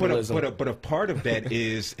 That's capitalism. But a part of that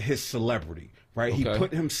is his celebrity, right? Okay. He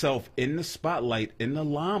put himself in the spotlight, in the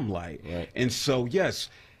limelight. Right. And so, yes,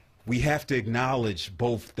 we have to acknowledge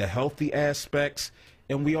both the healthy aspects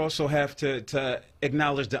and we also have to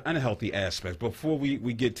acknowledge the unhealthy aspects. Before we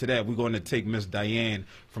get to that, we're going to take Miss Diane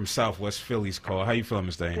from Southwest Philly's call. How you feeling,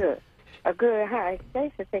 Miss Diane? Good. Good. Hi.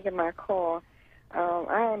 Thanks for taking my call. I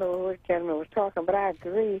don't know what gentleman was talking, but I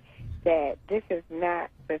agree that this is not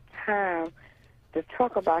the time to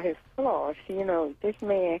talk about his flaws. This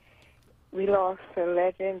man, we lost a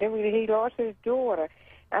legend, then he lost his daughter.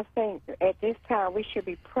 I think at this time we should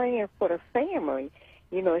be praying for the family,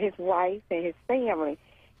 his wife and his family,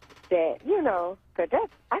 that, because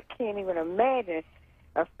I can't even imagine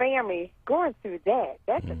a family going through that.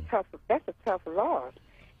 That's a tough loss,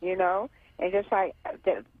 and just like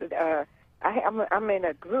I'm in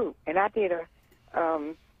a group, and I did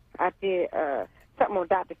something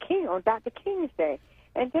on Dr. King's Day.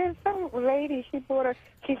 And then some lady, she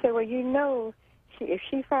said, well, if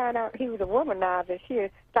she found out he was a womanizer,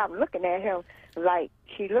 she'd stop looking at him like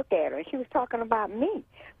she looked at her. And she was talking about me.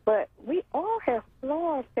 But we all have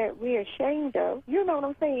flaws that we're ashamed of. You know what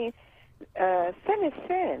I'm saying? Sin is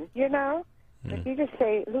sin, If you just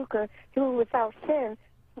say, Luca, who without sin,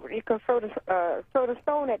 you can throw the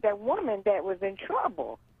stone at that woman that was in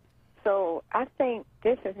trouble. So I think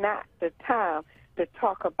this is not the time to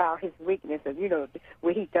talk about his weaknesses,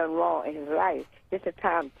 what he's done wrong in his life. This is a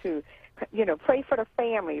time to, pray for the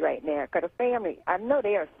family right now, because the family, I know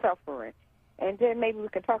they are suffering. And then maybe we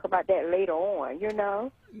can talk about that later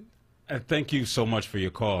on, Thank you so much for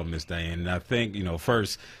your call, Miss Diane. And I think,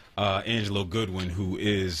 first, Angelo Goodwin, who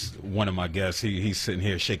is one of my guests, he's sitting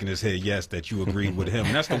here shaking his head yes that you agreed with him.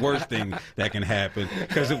 And that's the worst thing that can happen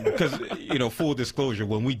because you know, full disclosure,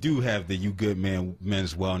 when we do have the You Good Man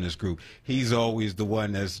men's wellness group, he's always the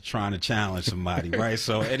one that's trying to challenge somebody, right?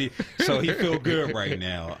 So he feel good right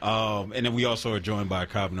now. And then we also are joined by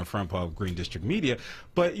Calvin and Frempah of Green District Media.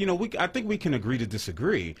 But you know, I think we can agree to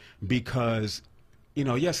disagree because, you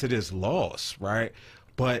know, yes, it is loss, right?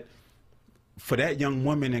 But for that young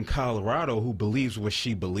woman in Colorado who believes what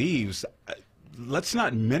she believes, let's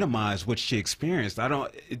not minimize what she experienced.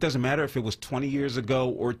 It doesn't matter if it was 20 years ago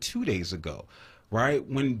or 2 days ago, right?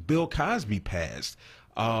 When Bill Cosby passed,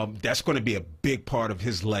 that's going to be a big part of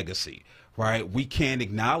his legacy, right? We can't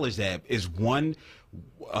acknowledge that. Is one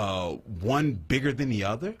bigger than the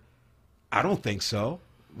other? I don't think so.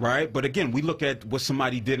 Right, but again, we look at what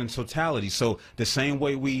somebody did in totality. So the same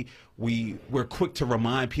way we're quick to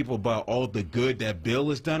remind people about all the good that Bill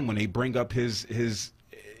has done when they bring up his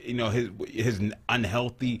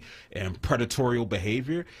unhealthy and predatory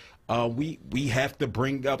behavior. We have to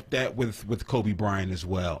bring up that with Kobe Bryant as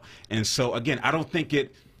well. And so again, I don't think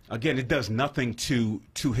it does nothing to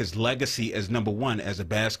his legacy as number one as a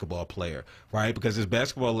basketball player, right? Because his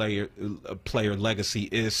basketball player legacy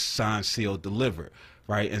is signed, sealed, delivered.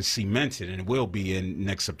 Right, and cemented, and it will be in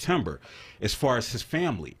next September. As far as his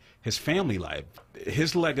family life,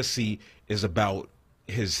 his legacy is about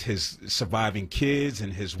his surviving kids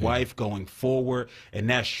and his wife going forward, and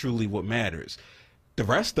that's truly what matters. The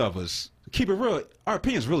rest of us, keep it real, our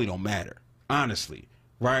opinions really don't matter, honestly.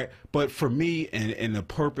 Right, but for me, and the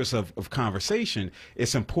purpose of conversation,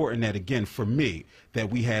 it's important that, again, for me,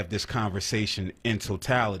 that we have this conversation in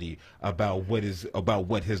totality about what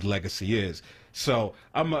his legacy is. So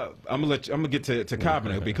I'm gonna get to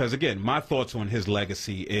Calvin, because again, my thoughts on his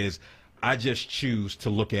legacy is I just choose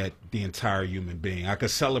to look at the entire human being. I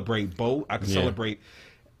could celebrate both. I could celebrate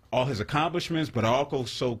all his accomplishments, but I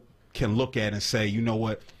also can look at and say, you know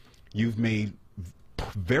what, you've made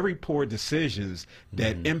very poor decisions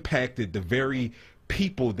that impacted the very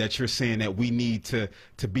people that you're saying that we need to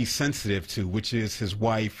be sensitive to, which is his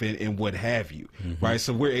wife and what have you, right?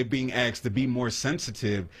 So we're being asked to be more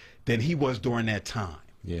sensitive than he was during that time,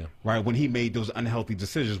 right, when he made those unhealthy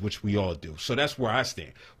decisions, which we all do. So that's where I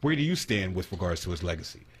stand. Where do you stand with regards to his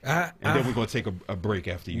legacy? And then we're going to take a break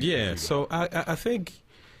after you. Yeah, so I think,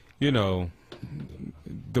 you know,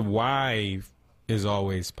 the why is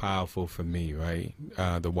always powerful for me, right?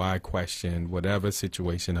 The why question, whatever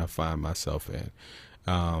situation I find myself in,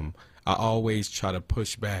 I always try to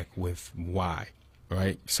push back with why,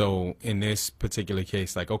 right? So in this particular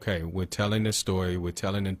case, like, okay, we're telling the story, we're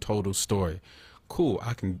telling a total story. Cool,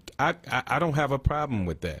 I don't have a problem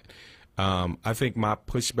with that. I think my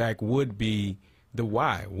pushback would be the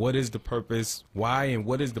why. What is the purpose? Why and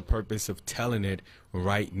what is the purpose of telling it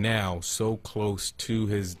right now, so close to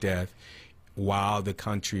his death? While the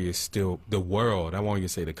country is still, the world, I won't even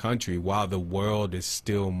say the country, while the world is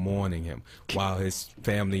still mourning him, while his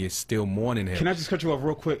family is still mourning him. Can I just cut you off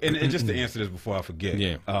real quick? And just to answer this before I forget.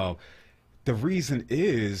 Yeah. The reason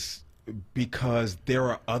is because there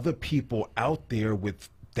are other people out there with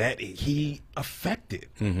that he affected,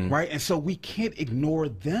 right? And so we can't ignore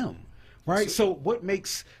them, right? So what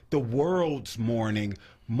makes the world's mourning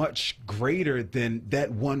much greater than that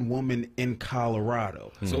one woman in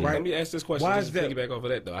Colorado? So let me ask this question. Why just is that? Piggyback off of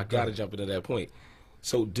that, though. I got to jump into that point.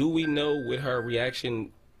 So do we know what her reaction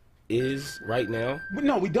is right now?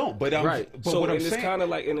 No, we don't. But right. But so what I'm it's saying, kind of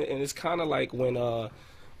like, and it's kind of like when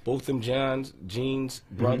both them Gene's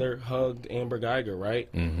brother hugged Amber Geiger, right?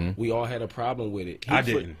 We all had a problem with it. I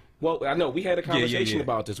didn't. Well, I know we had a conversation yeah.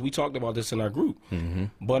 about this. We talked about this in our group.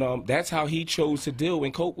 But that's how he chose to deal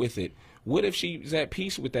and cope with it. What if she's at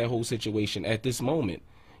peace with that whole situation at this moment?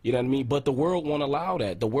 You know what I mean? But the world won't allow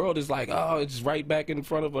that. The world is like, oh, it's right back in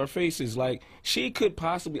front of our faces. Like, she could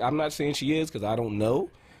possibly, I'm not saying she is because I don't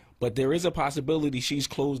know, but there is a possibility she's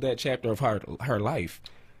closed that chapter of her life.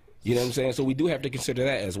 You know what I'm saying? So we do have to consider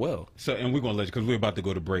that as well. So, and we're going to let you, because we're about to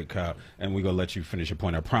go to break, Kyle, and we're going to let you finish your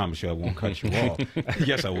point. I promise you I won't cut you off.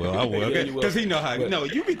 Yes, I will. I will. Because he know how. No,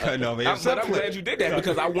 you be cutting off. But I'm glad you did that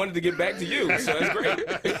because I wanted to get back to you. So that's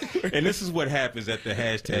great. And this is what happens at the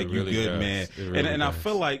hashtag You Good Man. And I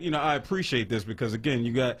feel like, you know, I appreciate this because, again,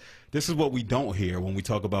 this is what we don't hear when we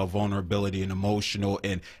talk about vulnerability and emotional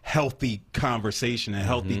and healthy conversation and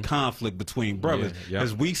healthy conflict between brothers.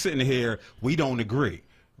 Because we sitting here, we don't agree.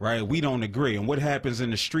 Right, we don't agree, and what happens in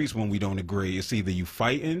the streets when we don't agree? It's either you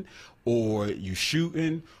fighting, or you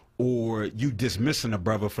shooting, or you dismissing a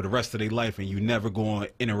brother for the rest of their life and you never going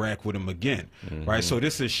to interact with them again, right? So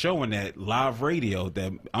this is showing that live radio,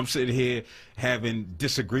 that I'm sitting here having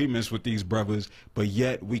disagreements with these brothers, but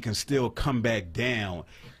yet we can still come back down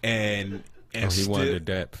and he wanted to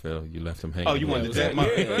dap, Phil. You left him hanging. Oh, you wanted to dap? I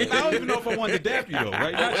don't even know if I wanted to dap you, though,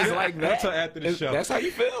 right? It's like that. That's after the show. That's how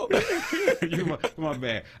you feel. You my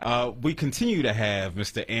man. We continue to have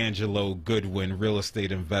Mr. Angelo Goodwin, real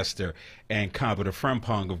estate investor, and Cobbler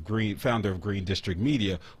Frempong of Green, founder of Green District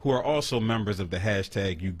Media, who are also members of the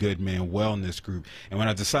hashtag You Good Man Wellness Group. And when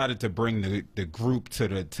I decided to bring the group to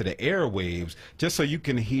the airwaves, just so you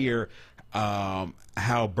can hear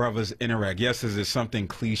how brothers interact. Yes, is something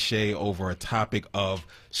cliche over a topic of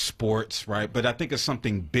sports, right? But I think it's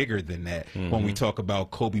something bigger than that when we talk about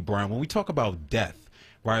Kobe Bryant, when we talk about death,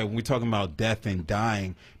 right? When we're talking about death and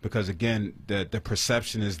dying, because again, the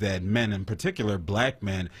perception is that men, in particular black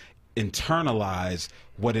men, internalize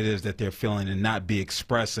what it is that they're feeling and not be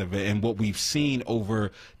expressive. And what we've seen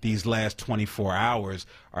over these last 24 hours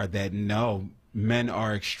are that no, men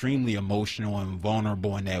are extremely emotional and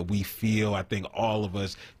vulnerable, and that we feel, I think all of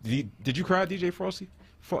us. Did you cry, DJ Frosty?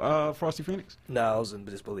 Frosty Phoenix? No, I was in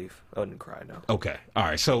disbelief. I didn't cry, no. Okay. All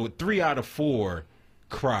right. So 3 out of 4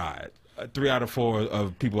 cried. 3 out of 4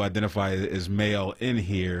 of people identified as male in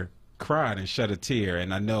here cried and shed a tear.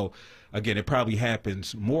 And I know, again, it probably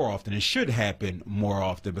happens more often. It should happen more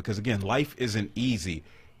often because, again, life isn't easy.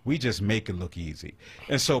 We just make it look easy.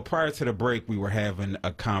 And so prior to the break, we were having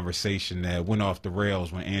a conversation that went off the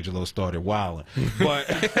rails when Angelo started wilding. But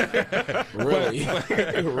Really?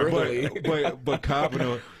 but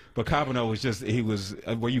Carbino was just, he was,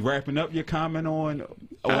 were you wrapping up your comment on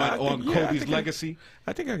Kobe's legacy?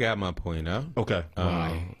 I think I got my point out. Okay.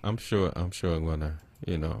 I'm sure I'm gonna,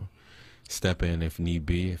 step in if need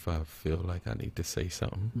be, if I feel like I need to say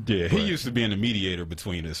something. Yeah, he used to be the mediator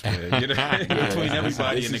between us, man. Between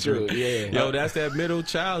everybody in the group. Yeah. Yo, that's that middle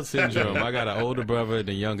child syndrome. I got an older brother and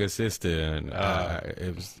a younger sister, and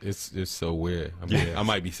it's so weird. I mean, I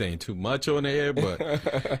might be saying too much on the air,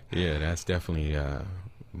 but yeah, that's definitely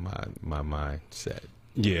my mindset.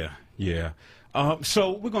 Yeah.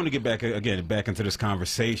 So we're going to get back into this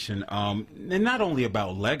conversation, and not only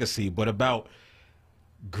about legacy, but about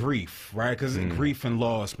grief, right? Because grief and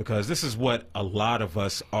loss, because this is what a lot of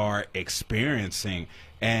us are experiencing,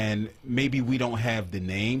 and maybe we don't have the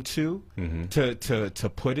name to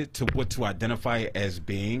put it to identify it as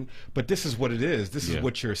being, but this is what it is. This is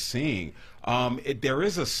what you're seeing. There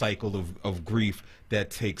is a cycle of grief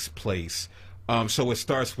that takes place. So it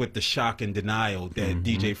starts with the shock and denial that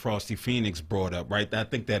DJ Frosty Phoenix brought up, right? I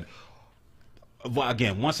think that, well,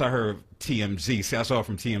 again, once I heard TMZ, see, I saw it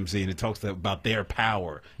from TMZ, and it talks about their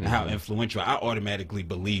power and how influential, I automatically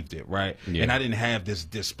believed it, right? Yeah. And I didn't have this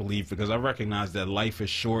disbelief because I recognize that life is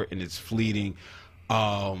short and it's fleeting.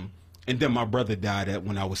 And then my brother died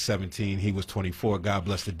when I was 17. He was 24. God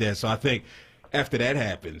bless the dead. So I think after that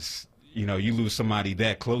happens, you lose somebody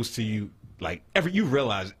that close to you, like you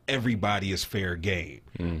realize everybody is fair game,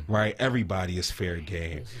 right? Everybody is fair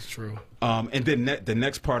game. This is true. And then the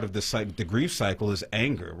next part of the grief cycle is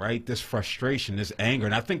anger, right? This frustration, this anger,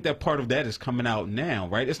 and I think that part of that is coming out now,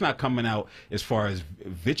 right? It's not coming out as far as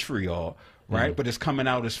vitriol, right? But it's coming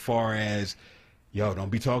out as far as, yo, don't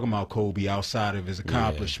be talking about Kobe outside of his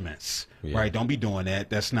accomplishments, right? Don't be doing that.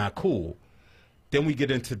 That's not cool. Then we get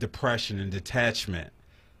into depression and detachment,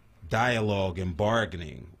 dialogue and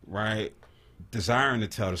bargaining, right? Desiring to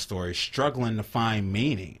tell the story, struggling to find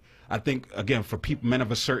meaning. I think, again, for men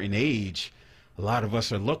of a certain age, a lot of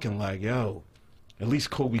us are looking like, yo, at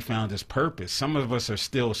least Kobe found his purpose. Some of us are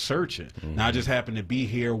still searching. Now, I just happen to be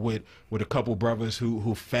here with a couple brothers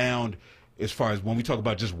who found, as far as when we talk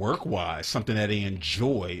about just work-wise, something that they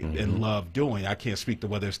enjoy and love doing. I can't speak to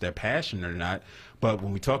whether it's their passion or not, but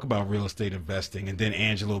when we talk about real estate investing, and then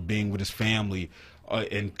Angelo being with his family,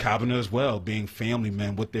 and Cabana as well, being family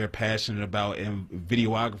men, what they're passionate about, and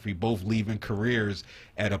videography, both leaving careers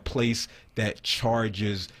at a place that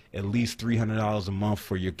charges at least $300 a month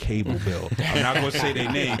for your cable bill. I'm not going to say their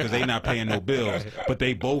name because they're not paying no bills, but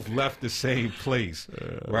they both left the same place,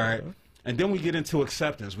 right? And then we get into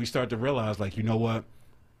acceptance. We start to realize, like, you know what?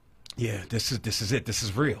 Yeah, this is it. This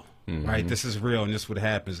is real, right? This is real, and this is what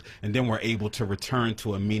happens. And then we're able to return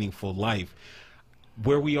to a meaningful life.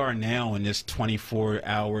 Where we are now in this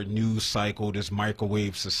 24-hour news cycle, this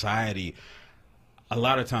microwave society, a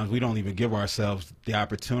lot of times we don't even give ourselves the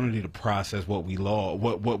opportunity to process what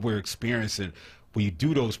we're experiencing. We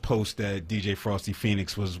do those posts that DJ Frosty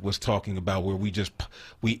Phoenix was talking about, where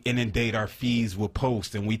we inundate our feeds with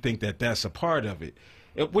posts, and we think that that's a part of it.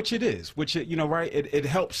 which it is, right? It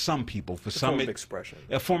helps some people. For some, form of expression.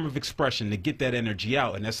 A form of expression to get that energy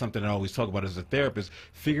out, and that's something I always talk about as a therapist.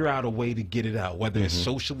 Figure out a way to get it out, whether it's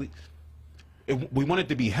socially. We want it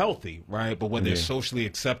to be healthy, right? But whether it's socially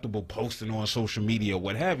acceptable, posting on social media,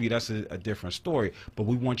 what have you, that's a different story. But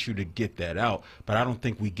we want you to get that out. But I don't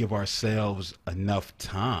think we give ourselves enough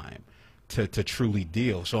time to truly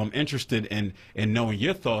deal. So I'm interested in knowing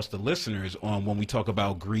your thoughts, the listeners, on when we talk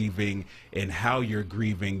about grieving and how you're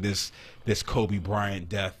grieving this Kobe Bryant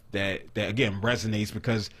death that again resonates,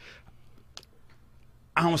 because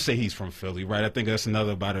I don't say he's from Philly, right? I think that's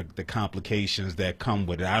another about the complications that come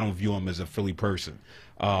with it. I don't view him as a Philly person.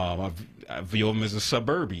 I view him as a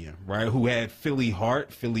suburban, right, who had Philly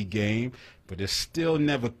heart, Philly game, but it still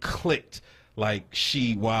never clicked like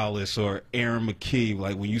Sheed Wallace or Aaron McKee.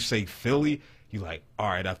 Like when you say Philly, you're like, all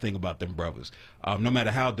right, I think about them brothers. No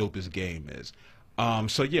matter how dope his game is.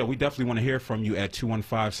 So yeah, we definitely want to hear from you at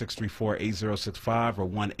 215-634-8065 or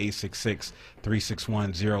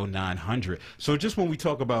 1-866-361-0900. So just when we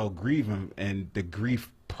talk about grieving and the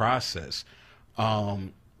grief process, how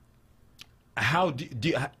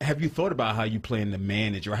have you thought about how you plan to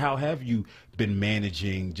manage, or how have you been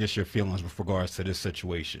managing just your feelings with regards to this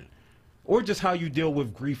situation, or just how you deal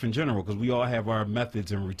with grief in general? Because we all have our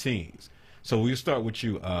methods and routines. So we'll start with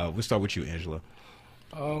you. Angela.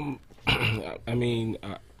 I mean,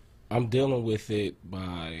 I'm dealing with it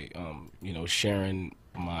by, sharing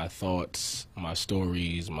my thoughts, my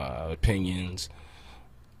stories, my opinions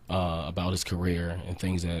about his career and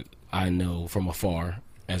things that I know from afar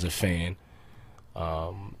as a fan. I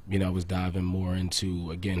was diving more into,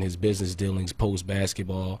 again, his business dealings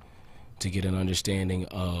post-basketball to get an understanding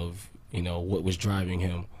of, what was driving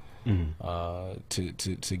him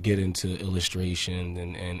to get into illustration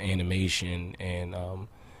and animation and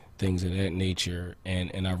things of that nature,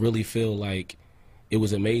 and I really feel like it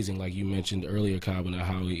was amazing, like you mentioned earlier, Kabana,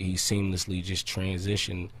 how he seamlessly just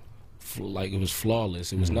transitioned, like it was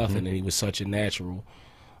flawless. It was nothing, and he was such a natural.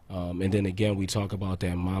 And then again, we talk about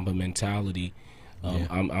that Mamba mentality.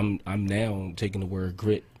 I'm now taking the word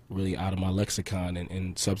grit really out of my lexicon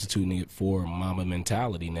and substituting it for Mamba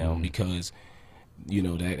mentality now, because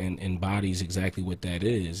that embodies exactly what that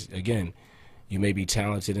is. Again, you may be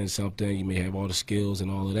talented in something, you may have all the skills and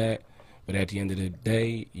all of that, but at the end of the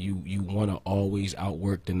day, you want to always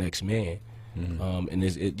outwork the next man. And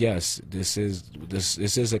this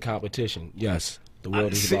is a competition. Yes, the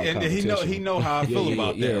world is about competition. And he know how I feel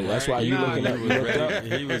about that. Right? That's why you looking at me.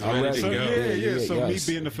 He was ready to go. So me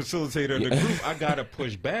being the facilitator of the group, I gotta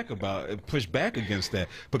push back against that,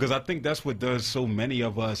 because I think that's what does so many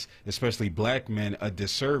of us, especially black men, a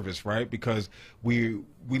disservice, right? Because we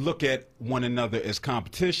look at one another as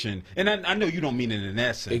competition, and I know you don't mean it in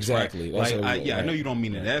that sense. Exactly. Right? I know you don't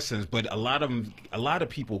mean it in that sense, but a lot of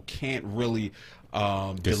people can't really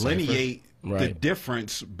delineate the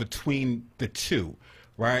difference between the two,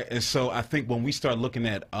 right? And so I think when we start looking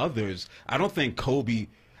at others, I think Kobe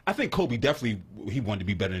definitely, he wanted to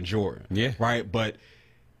be better than Jordan. Yeah. Right? But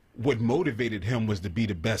what motivated him was to be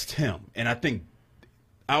the best him. And I think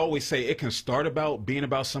I always say it can start about being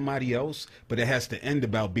about somebody else, but it has to end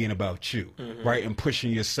about being about you, right? And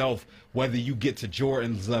pushing yourself, whether you get to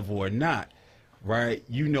Jordan's level or not, right?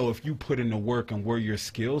 If you put in the work and where your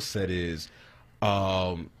skill set is,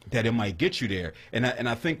 that it might get you there. And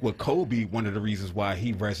I think with Kobe, one of the reasons why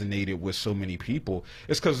he resonated with so many people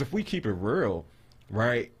is because if we keep it real,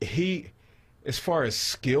 right, he, as far as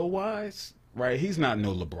skill wise, right, he's not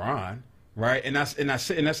no LeBron, right? And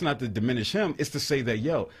that's not to diminish him. It's to say that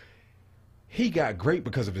he got great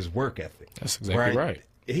because of his work ethic. That's exactly right.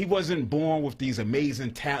 He wasn't born with these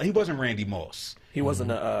amazing talent. He wasn't Randy Moss. He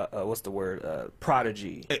wasn't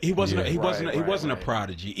prodigy. He wasn't a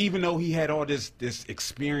prodigy. Even though he had all this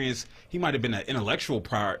experience, he might have been an intellectual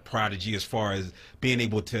prodigy as far as being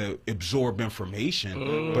able to absorb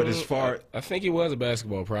information. But as far, I think he was a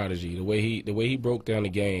basketball prodigy. The way he broke down the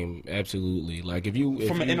game, absolutely. Like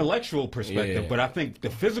from an intellectual perspective, but I think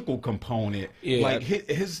the physical component, like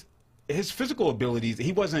his physical abilities,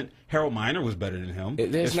 he wasn't. Harold Miner was better than him.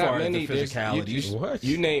 There's as not far many as the physicalities. What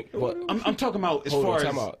you name? What? I'm talking about as far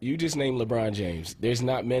as you just named LeBron James. There's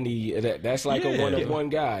not many. That's like a one-on-one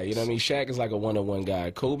guy. You know what I mean? Shaq is like a one-on-one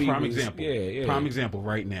guy. Kobe. Prime example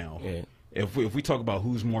right now. Yeah. If we talk about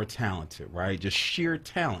who's more talented, right? Just sheer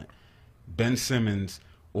talent, Ben Simmons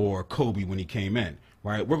or Kobe when he came in,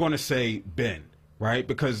 right? We're going to say Ben, right?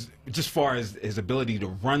 Because just far as his ability to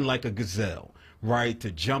run like a gazelle, right, to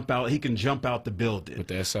jump out, he can jump out the building with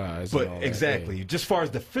that size. But exactly, just far as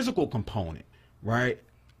the physical component, right?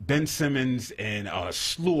 Ben Simmons and a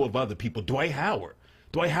slew of other people. Dwight Howard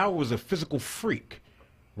was a physical freak,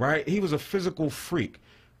 right? He was a physical freak.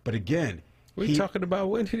 But again, We're talking about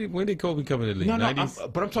when did Kobe come in the league? no,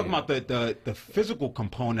 90s? but I'm talking about the physical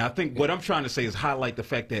component. I think what I'm trying to say is highlight the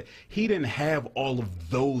fact that he didn't have all of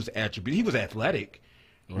those attributes. He was athletic,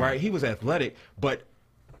 right? He was athletic, but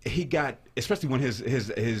he got, especially when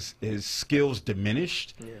his skills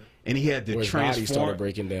diminished, and he had to Where his body started transform.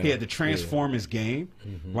 breaking down. He had to transform his game,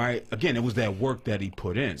 right? Again, it was that work that he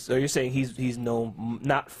put in. So you're saying he's known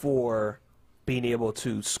not for being able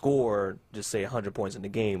to score, just say 100 points in the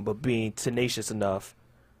game, but being tenacious enough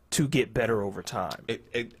to get better over time.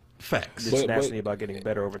 Facts. It's naturally about getting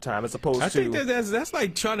better over time, as opposed I to. think that's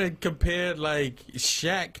like trying to compare like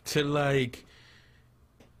Shaq to like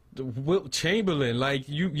Wilt Chamberlain. Like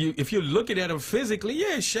you if you're looking at him physically,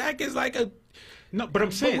 yeah, Shaq is like a. No, but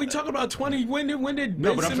I'm saying But we talk about 20. When did No,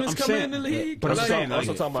 Ben but I'm Simmons come saying- in the league? but I'm Like, saying, also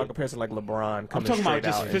like, talking about comparison like LeBron coming talking about straight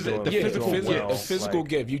just out and the doing physical well, a physical like-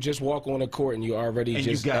 gift. You just walk on the court and you already and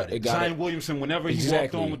just you got it. Zion Williamson. Whenever he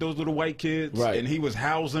Exactly. walked on with those little white kids, Right. and he was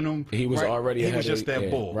housing them, He was right? already He ahead was just of- that yeah,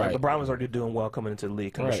 bull. right. LeBron was already doing well coming into the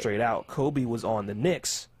league, coming Right. straight out. Kobe was on the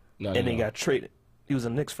Knicks, No, and no. then got traded. He was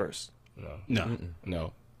on the Knicks first. No,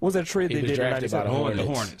 No. What was that trade He they was did in drafted by the 97?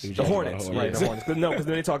 Hornets. Hornets. He was The drafted by Hornets, right? The Hornets. No, because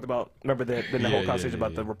then they talked about. Remember the whole Yeah, conversation yeah,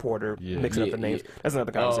 about the yeah. reporter Yeah. mixing up Yeah, the names. yeah. That's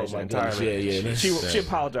another conversation my goodness. entirely. Yeah, yeah. She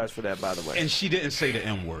apologized for that, by the way. and she didn't say the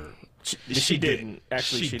N word. She didn't.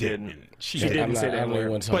 Actually, she didn't. She She didn't. didn't say that I'm not word.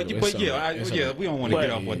 even talking about But it. yeah, It's yeah, we don't want to But- get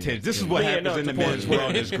off on tangents. This is what Yeah, happens no, in the the point men's is-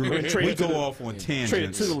 wellness group. Traded We to go the- off on Traded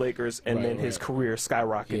tangents. to the Lakers, and Right, then his right. career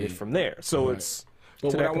skyrocketed Yeah. from there. So it's. But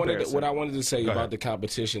to what that I wanted comparison. to say Go about ahead. the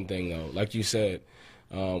competition thing, though, like you said,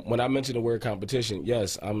 when I mentioned the word competition,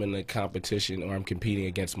 yes, I'm in a competition or I'm competing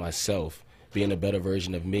against myself, being a better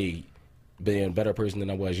version of me, being a better person than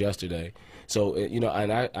I was yesterday. So,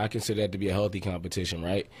 and I consider that to be a healthy competition,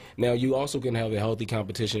 right? Now, you also can have a healthy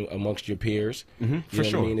competition amongst your peers. for You know what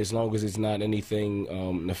sure. I mean? As long as it's not anything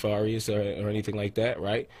nefarious or anything like that,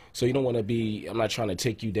 right? So you don't want to be, I'm not trying to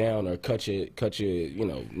take you down or cut your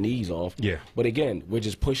knees off. Yeah. But again, we're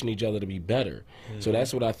just pushing each other to be better. So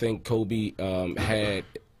that's what I think Kobe had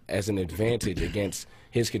as an advantage against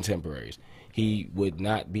his contemporaries. He would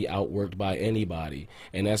not be outworked by anybody,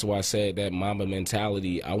 and that's why I said that Mamba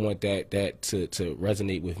mentality. I want that to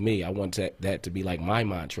resonate with me. I want that to be like my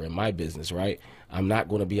mantra in my business. Right? I'm not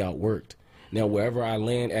going to be outworked. Now, wherever I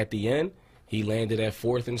land at the end, he landed at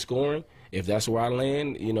fourth in scoring. If that's where I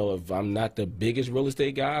land, if I'm not the biggest real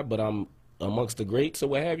estate guy, but I'm amongst the greats or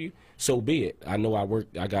what have you, so be it. I know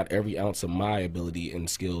I got every ounce of my ability and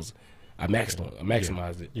skills. I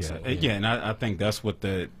maximized it. Yeah, So, and I think that's what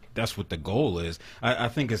the goal is. I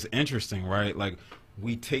think it's interesting, right? Like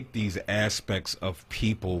we take these aspects of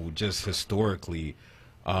people just historically,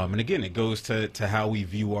 and again, it goes to how we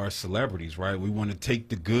view our celebrities, right? We want to take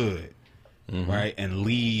the good, right, and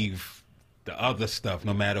leave the other stuff,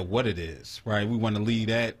 no matter what it is, right? We want to leave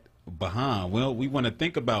that behind. Well, we want to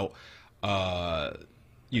think about. Martin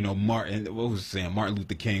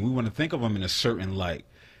Luther King. We want to think of him in a certain light.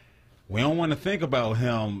 We don't want to think about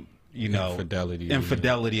him,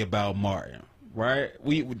 infidelity about Martin, right?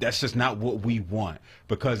 That's just not what we want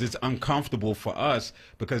because it's uncomfortable for us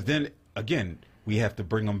because then, again, we have to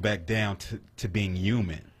bring them back down to being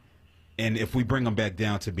human. And if we bring them back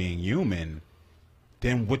down to being human,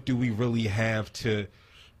 then what do we really have to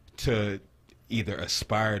either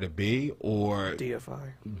aspire to be or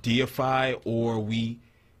deify or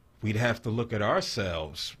we'd have to look at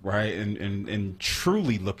ourselves, right, and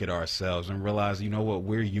truly look at ourselves and realize, you know what,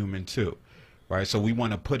 we're human too, right? So we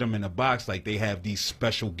want to put them in a box like they have these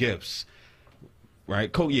special gifts,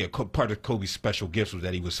 right? Part of Kobe's special gifts was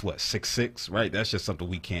that he was 6'6", right? That's just something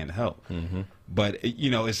we can't help. But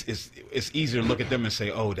it's easier to look at them and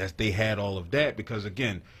say, oh, they had all of that because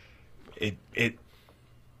again,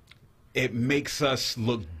 it makes us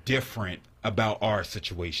look different about our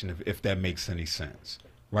situation if that makes any sense.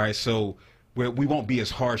 Right, so we won't be as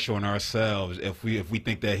harsh on ourselves if we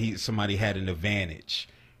think that somebody had an advantage.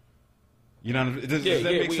 You know, does that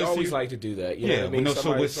make we sense always to you? like to do that. You know what I mean?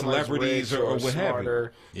 So with celebrities or what have you.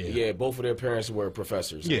 Yeah, both of their parents were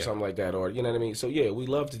professors or something like that, or you know what I mean. So yeah, we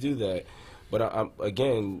love to do that. But I'm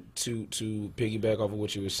again to piggyback off of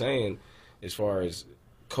what you were saying, as far as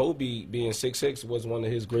Kobe being 6'6" was one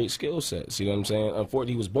of his great skill sets. You know what I'm saying?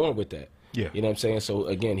 Unfortunately, he was born with that. Yeah. You know what I'm saying? So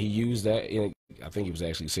again, he used that. I think he was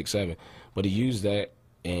actually 6'7", but he used that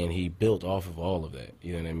and he built off of all of that.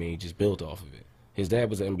 You know what I mean? He just built off of it. His dad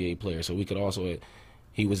was an NBA player, so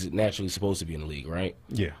he was naturally supposed to be in the league, right?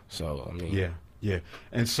 Yeah. So I mean, Yeah. Yeah,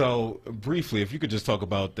 and so briefly, if you could just talk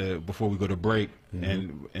about before we go to break,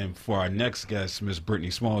 and for our next guest, Miss Brittany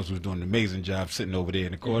Smalls, who's doing an amazing job sitting over there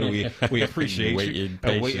in the corner. We appreciate you waiting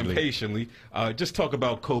patiently. Just talk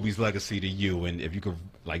about Kobe's legacy to you, and if you could,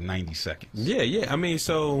 like 90 seconds. Yeah. I mean,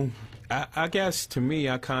 so I guess to me,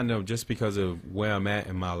 I kind of, just because of where I'm at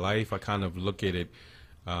in my life, I kind of look at it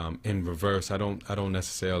in reverse. I don't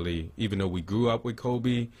necessarily, even though we grew up with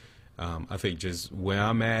Kobe, I think just where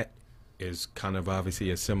I'm at is kind of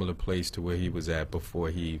obviously a similar place to where he was at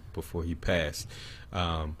before he passed.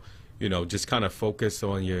 You know, just kind of focus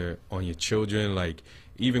on your children. Like,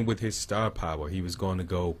 even with his star power, he was going to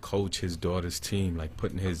go coach his daughter's team, like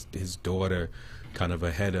putting his daughter kind of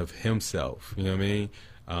ahead of himself. You know what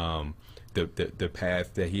I mean? The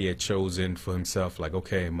path that he had chosen for himself, like,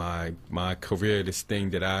 okay, my career, this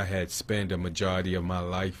thing that I had spent a majority of my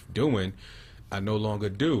life doing, I no longer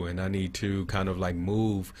do, and I need to kind of like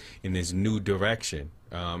move in this new direction,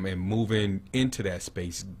 and moving into that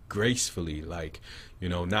space gracefully, like, you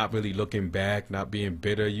know, not really looking back, not being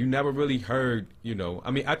bitter. You never really heard, you know,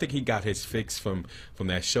 I mean, I think he got his fix from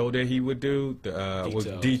that show that he would do, was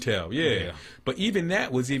Detail, yeah. But even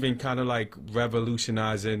that was even kind of like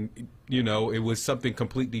revolutionizing, you know, it was something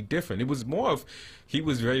completely different. It was more of, he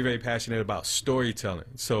was very, very passionate about storytelling.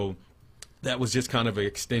 So that was just kind of an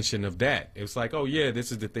extension of that. It was like, oh yeah,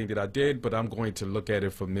 this is the thing that I did, but I'm going to look at it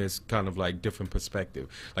from this kind of like different perspective,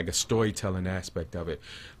 like a storytelling aspect of it.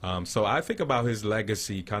 So I think about his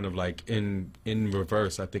legacy kind of like in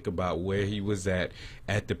reverse. I think about where he was at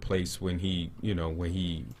the place when he, you know, where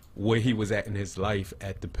he was at in his life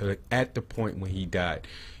at the point when he died.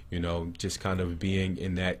 You know, just kind of being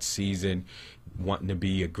in that season, wanting to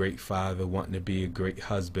be a great father, wanting to be a great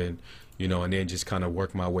husband, you know, and then just kind of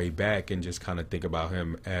work my way back and just kind of think about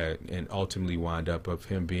him and ultimately wind up of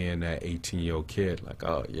him being that 18-year-old kid. Like,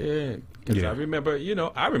 oh, yeah. Because I remember, you know,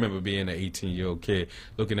 being an 18-year-old kid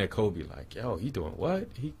looking at Kobe like, yo, he doing what?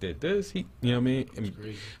 He did this? He, you know what I mean?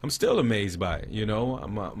 And I'm still amazed by it, you know.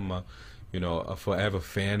 I'm a, you know, a forever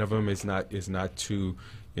fan of him. It's not too,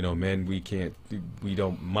 you know, men,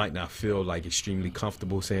 might not feel like extremely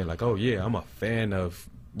comfortable saying like, oh yeah, I'm a fan of,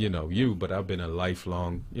 you know, you, but I've been a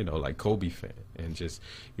lifelong, you know, like Kobe fan and just,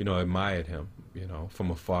 you know, admired him, you know, from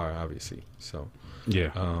afar, obviously. So,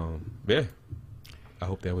 yeah. I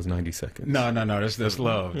hope that was 90 seconds. No, that's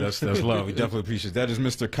love. That's love. We definitely appreciate that. That is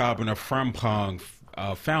Mr. Kabana Frimpong,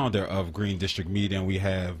 founder of Green District Media, and we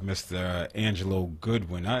have Mr. Angelo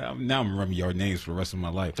Goodwin. Now I'm remembering your names for the rest of my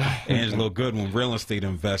life. Angelo Goodwin, real estate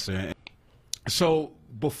investor. So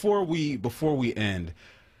before we end,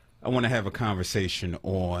 I want to have a conversation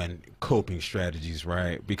on coping strategies,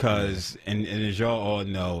 right? Because, and as y'all all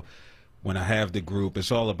know, when I have the group,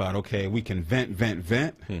 it's all about, okay, we can vent,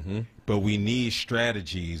 but we need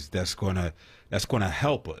strategies that's gonna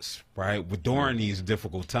help us, right, during these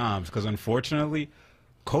difficult times. Because unfortunately,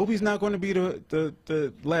 Kobe's not going to be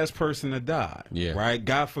the last person to die, right?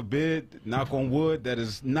 God forbid, knock on wood, that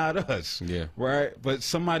is not us, right? But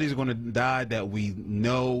somebody's going to die that we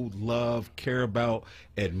know, love, care about,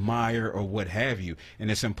 admire, or what have you.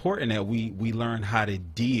 And it's important that we learn how to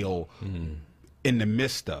deal in the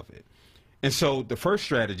midst of it. And so the first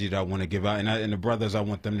strategy that I want to give out, and the brothers, I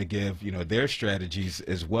want them to give, you know, their strategies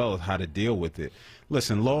as well as how to deal with it.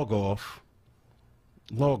 Listen, log off.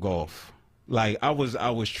 Like I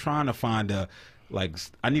was trying to find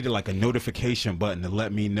I needed like a notification button to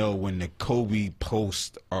let me know when the Kobe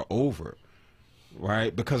posts are over,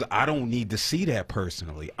 right? Because I don't need to see that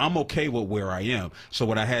personally. I'm okay with where I am. So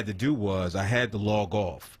what I had to do was I had to log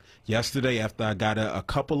off. Yesterday, after I got a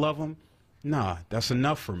couple of them, nah, that's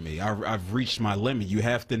enough for me. I've reached my limit. You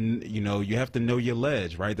have to, you know your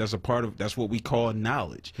ledge, right? That's what we call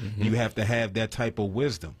knowledge. You have to have that type of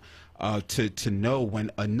wisdom. To know when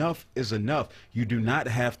enough is enough. You do not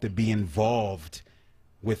have to be involved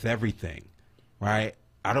with everything, right?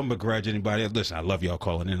 I don't begrudge anybody. Listen, I love y'all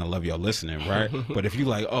calling in. I love y'all listening, right? But if you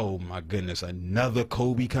like, oh my goodness, another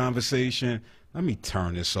Kobe conversation, let me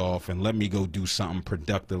turn this off and let me go do something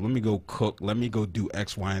productive. Let me go cook. Let me go do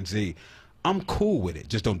X, Y, and Z. I'm cool with it.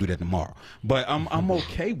 Just don't do that tomorrow. But I'm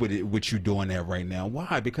okay with it, with you doing that right now.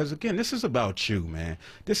 Why? Because again, this is about you, man.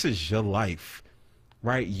 This is your life.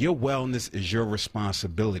 Right? Your wellness is your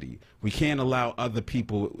responsibility. We can't allow other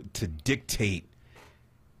people to dictate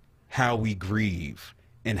how we grieve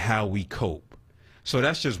and how we cope. So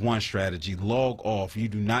that's just one strategy. Log off. You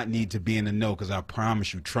do not need to be in the know, because I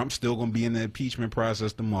promise you, Trump's still going to be in the impeachment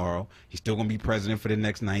process tomorrow. He's still going to be president for the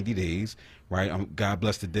next 90 days, right? God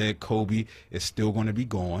bless the dead. Kobe is still going to be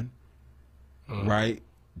gone, right?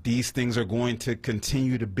 These things are going to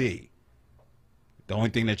continue to be. The only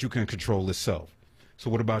thing that you can control is self. So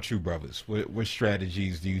what about you, brothers? What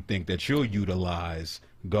strategies do you think that you'll utilize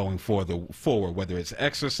going forward, whether it's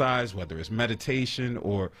exercise, whether it's meditation,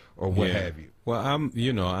 or what have you? Well,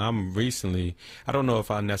 I'm recently, I don't know if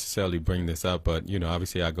I necessarily bring this up, but,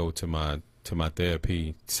 obviously I go to my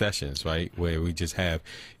therapy sessions, right, where we just have,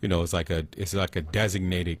 it's like a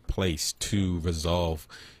designated place to resolve,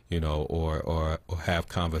 or have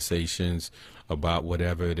conversations about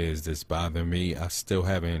whatever it is that's bothering me.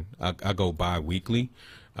 I go bi-weekly.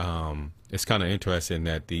 It's kind of interesting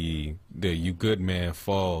that the You Good Man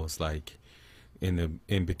falls like in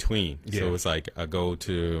between. Yeah. So it's like I go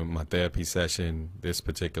to my therapy session this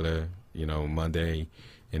particular, Monday,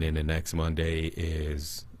 and then the next Monday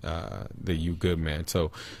is the You Good Man.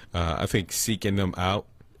 So I think seeking them out,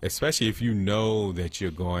 especially if you know that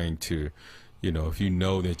you're going to, if you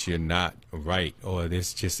know that you're not right, or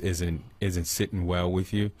this just isn't sitting well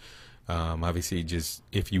with you, obviously just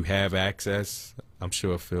if you have access, I'm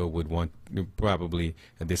sure Phil would want, probably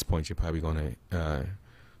at this point you're probably going to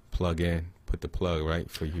put the plug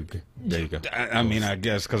right for you. There you go. I mean, I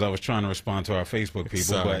guess because I was trying to respond to our Facebook people,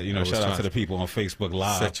 Sorry, but shout out to the people on Facebook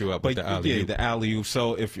Live. Set you up with the alley-oop. Yeah, the alley-oop.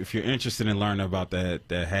 So if you're interested in learning about that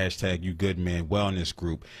hashtag You Good Man Wellness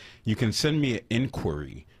Group, you can send me an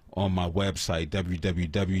inquiry on my website,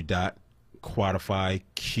 www.quadify,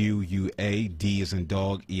 QUAD as in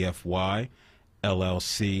dog, EFY,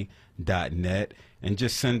 LLC.net, and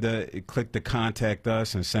just click the contact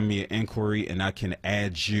us and send me an inquiry, and I can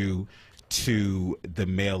add you to the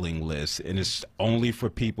mailing list. And it's only for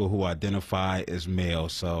people who identify as male,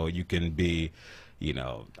 so you can be,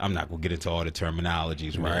 I'm not gonna get into all the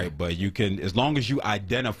terminologies, right? But you can, as long as you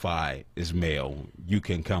identify as male, you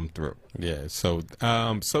can come through. Yeah. So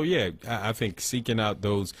yeah, I think seeking out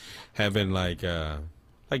those, having like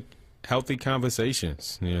healthy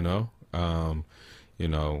conversations, and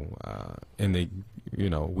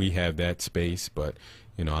we have that space, but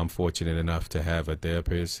I'm fortunate enough to have a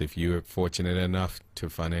therapist. If you're fortunate enough to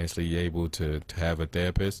financially able to have a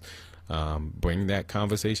therapist, bring that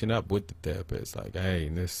conversation up with the therapist. Like,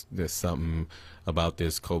 hey, there's something about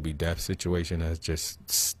this Kobe death situation that's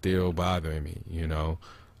just still bothering me,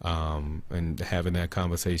 and having that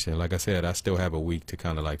conversation. Like I said, I still have a week to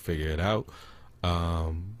kind of like figure it out.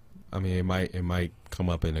 I mean, it might come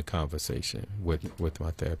up in a conversation with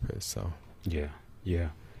my therapist. So yeah.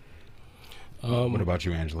 What about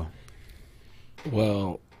you, Angelo?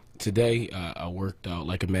 Well, today I worked out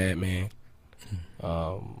like a madman.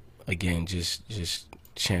 Again, just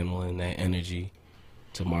channeling that energy.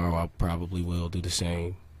 Tomorrow I probably will do the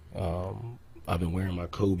same. I've been wearing my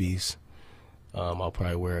Kobe's. I'll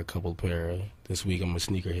probably wear a couple pair. This week I'm a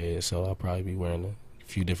sneakerhead, so I'll probably be wearing a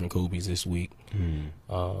few different Kobe's this week.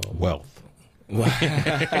 Wealth. Well,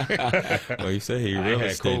 you say he really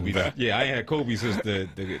had Kobe's. Yeah, I had Kobe's since the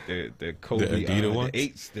Kobe, the Adidas ones? the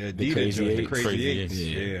Eights, the Adidas, the Crazy Eights.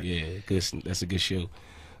 Yeah. That's a good show.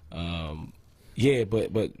 Yeah,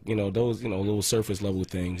 but those little surface level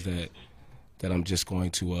things that I'm just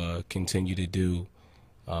going to continue to do,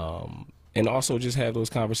 and also just have those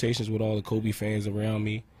conversations with all the Kobe fans around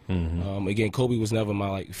me. Mm-hmm. Again, Kobe was never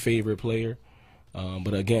my favorite player,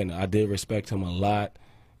 but again, I did respect him a lot.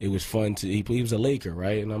 It was fun he was a Laker,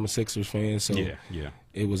 right? And I'm a Sixers fan, so yeah.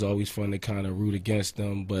 It was always fun to kind of root against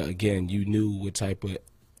them. But again, you knew what type of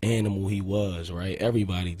animal he was, right?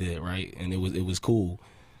 Everybody did, right? And it was cool.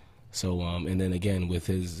 So and then again with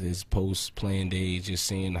his post playing days, just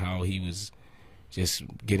seeing how he was just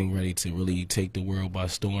getting ready to really take the world by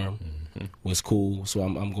storm was cool. So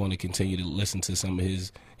I'm going to continue to listen to some of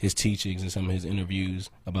his teachings and some of his interviews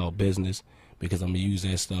about business, because I'm gonna use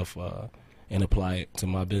that stuff and apply it to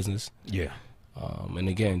my business. Yeah. And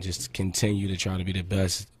again, just continue to try to be the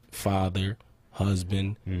best father,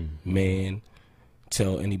 husband, man.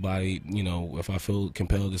 Tell anybody, if I feel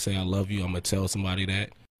compelled to say I love you, I'm gonna tell somebody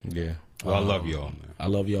that. Yeah. Well, I love y'all, man. I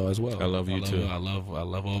love y'all as well. I love you too. I love all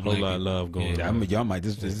black people. A lot of love going on. Y'all might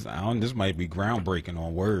this might be groundbreaking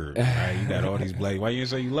on word. Right? You got all these black. Why you didn't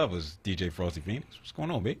say you love us, DJ Frosty Phoenix? What's going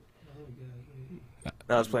on, babe?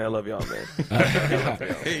 I was playing I Love Y'all, man.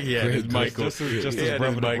 Yeah, it's Michael. Just as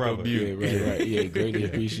brother to brother. Yeah, right. Yeah, greatly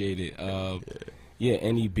appreciate it. Yeah,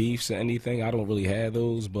 any beefs or anything, I don't really have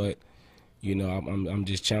those, but I'm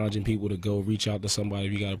just challenging people to go reach out to somebody.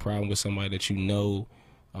 If you got a problem with somebody that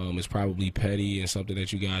is probably petty and something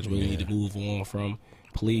that you guys really need to move on from,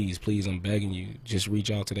 please, I'm begging you, just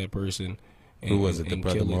reach out to that person. Who was it? The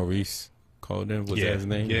brother Maurice called him? Was that his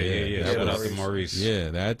name? Yeah. Shout out to Maurice. Yeah,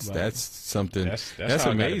 that's something. That's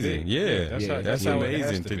how amazing. Yeah, that's how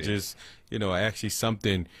amazing to just actually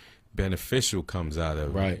something beneficial comes out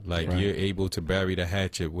of it. Like you're able to bury the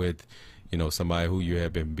hatchet with, you know, somebody who you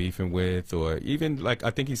have been beefing with, or even like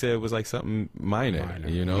I think he said it was like something minor.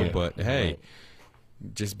 You know. But hey,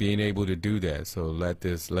 just being able to do that. So let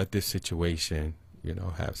this situation, you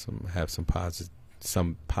know, have some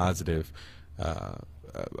positive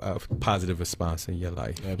positive response in your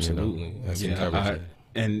life. Absolutely. You know? That's encouraging.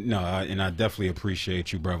 And I definitely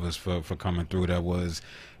appreciate you brothers for coming through. That was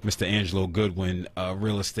Mr. Angelo Goodwin, a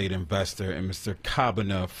real estate investor, and Mr.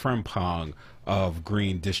 Kabana Frimpong of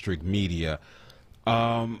Green District Media.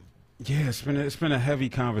 It's been a heavy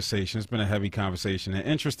conversation. It's been a heavy conversation, and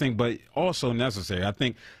interesting, but also necessary. I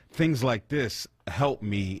think things like this help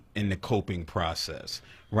me in the coping process,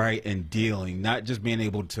 right? And dealing, not just being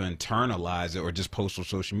able to internalize it or just post on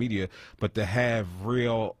social media, but to have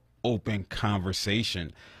real open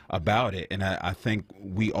conversation about it. And I think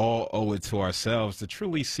we all owe it to ourselves to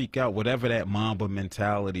truly seek out whatever that Mamba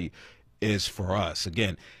mentality is for us.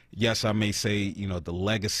 Again, yes, I may say, you know, the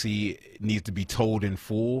legacy needs to be told in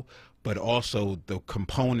full, but also the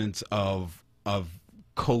components of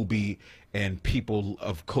Kobe and people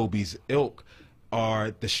of Kobe's ilk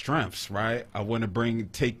are the strengths, right? I want to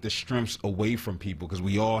take the strengths away from people, because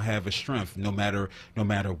we all have a strength, no matter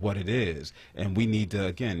what it is, and we need to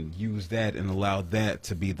again use that and allow that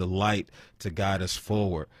to be the light to guide us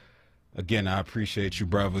forward. Again, I appreciate you,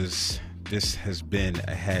 brothers. This has been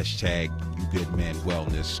a hashtag You Good Man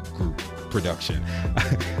Wellness Group production.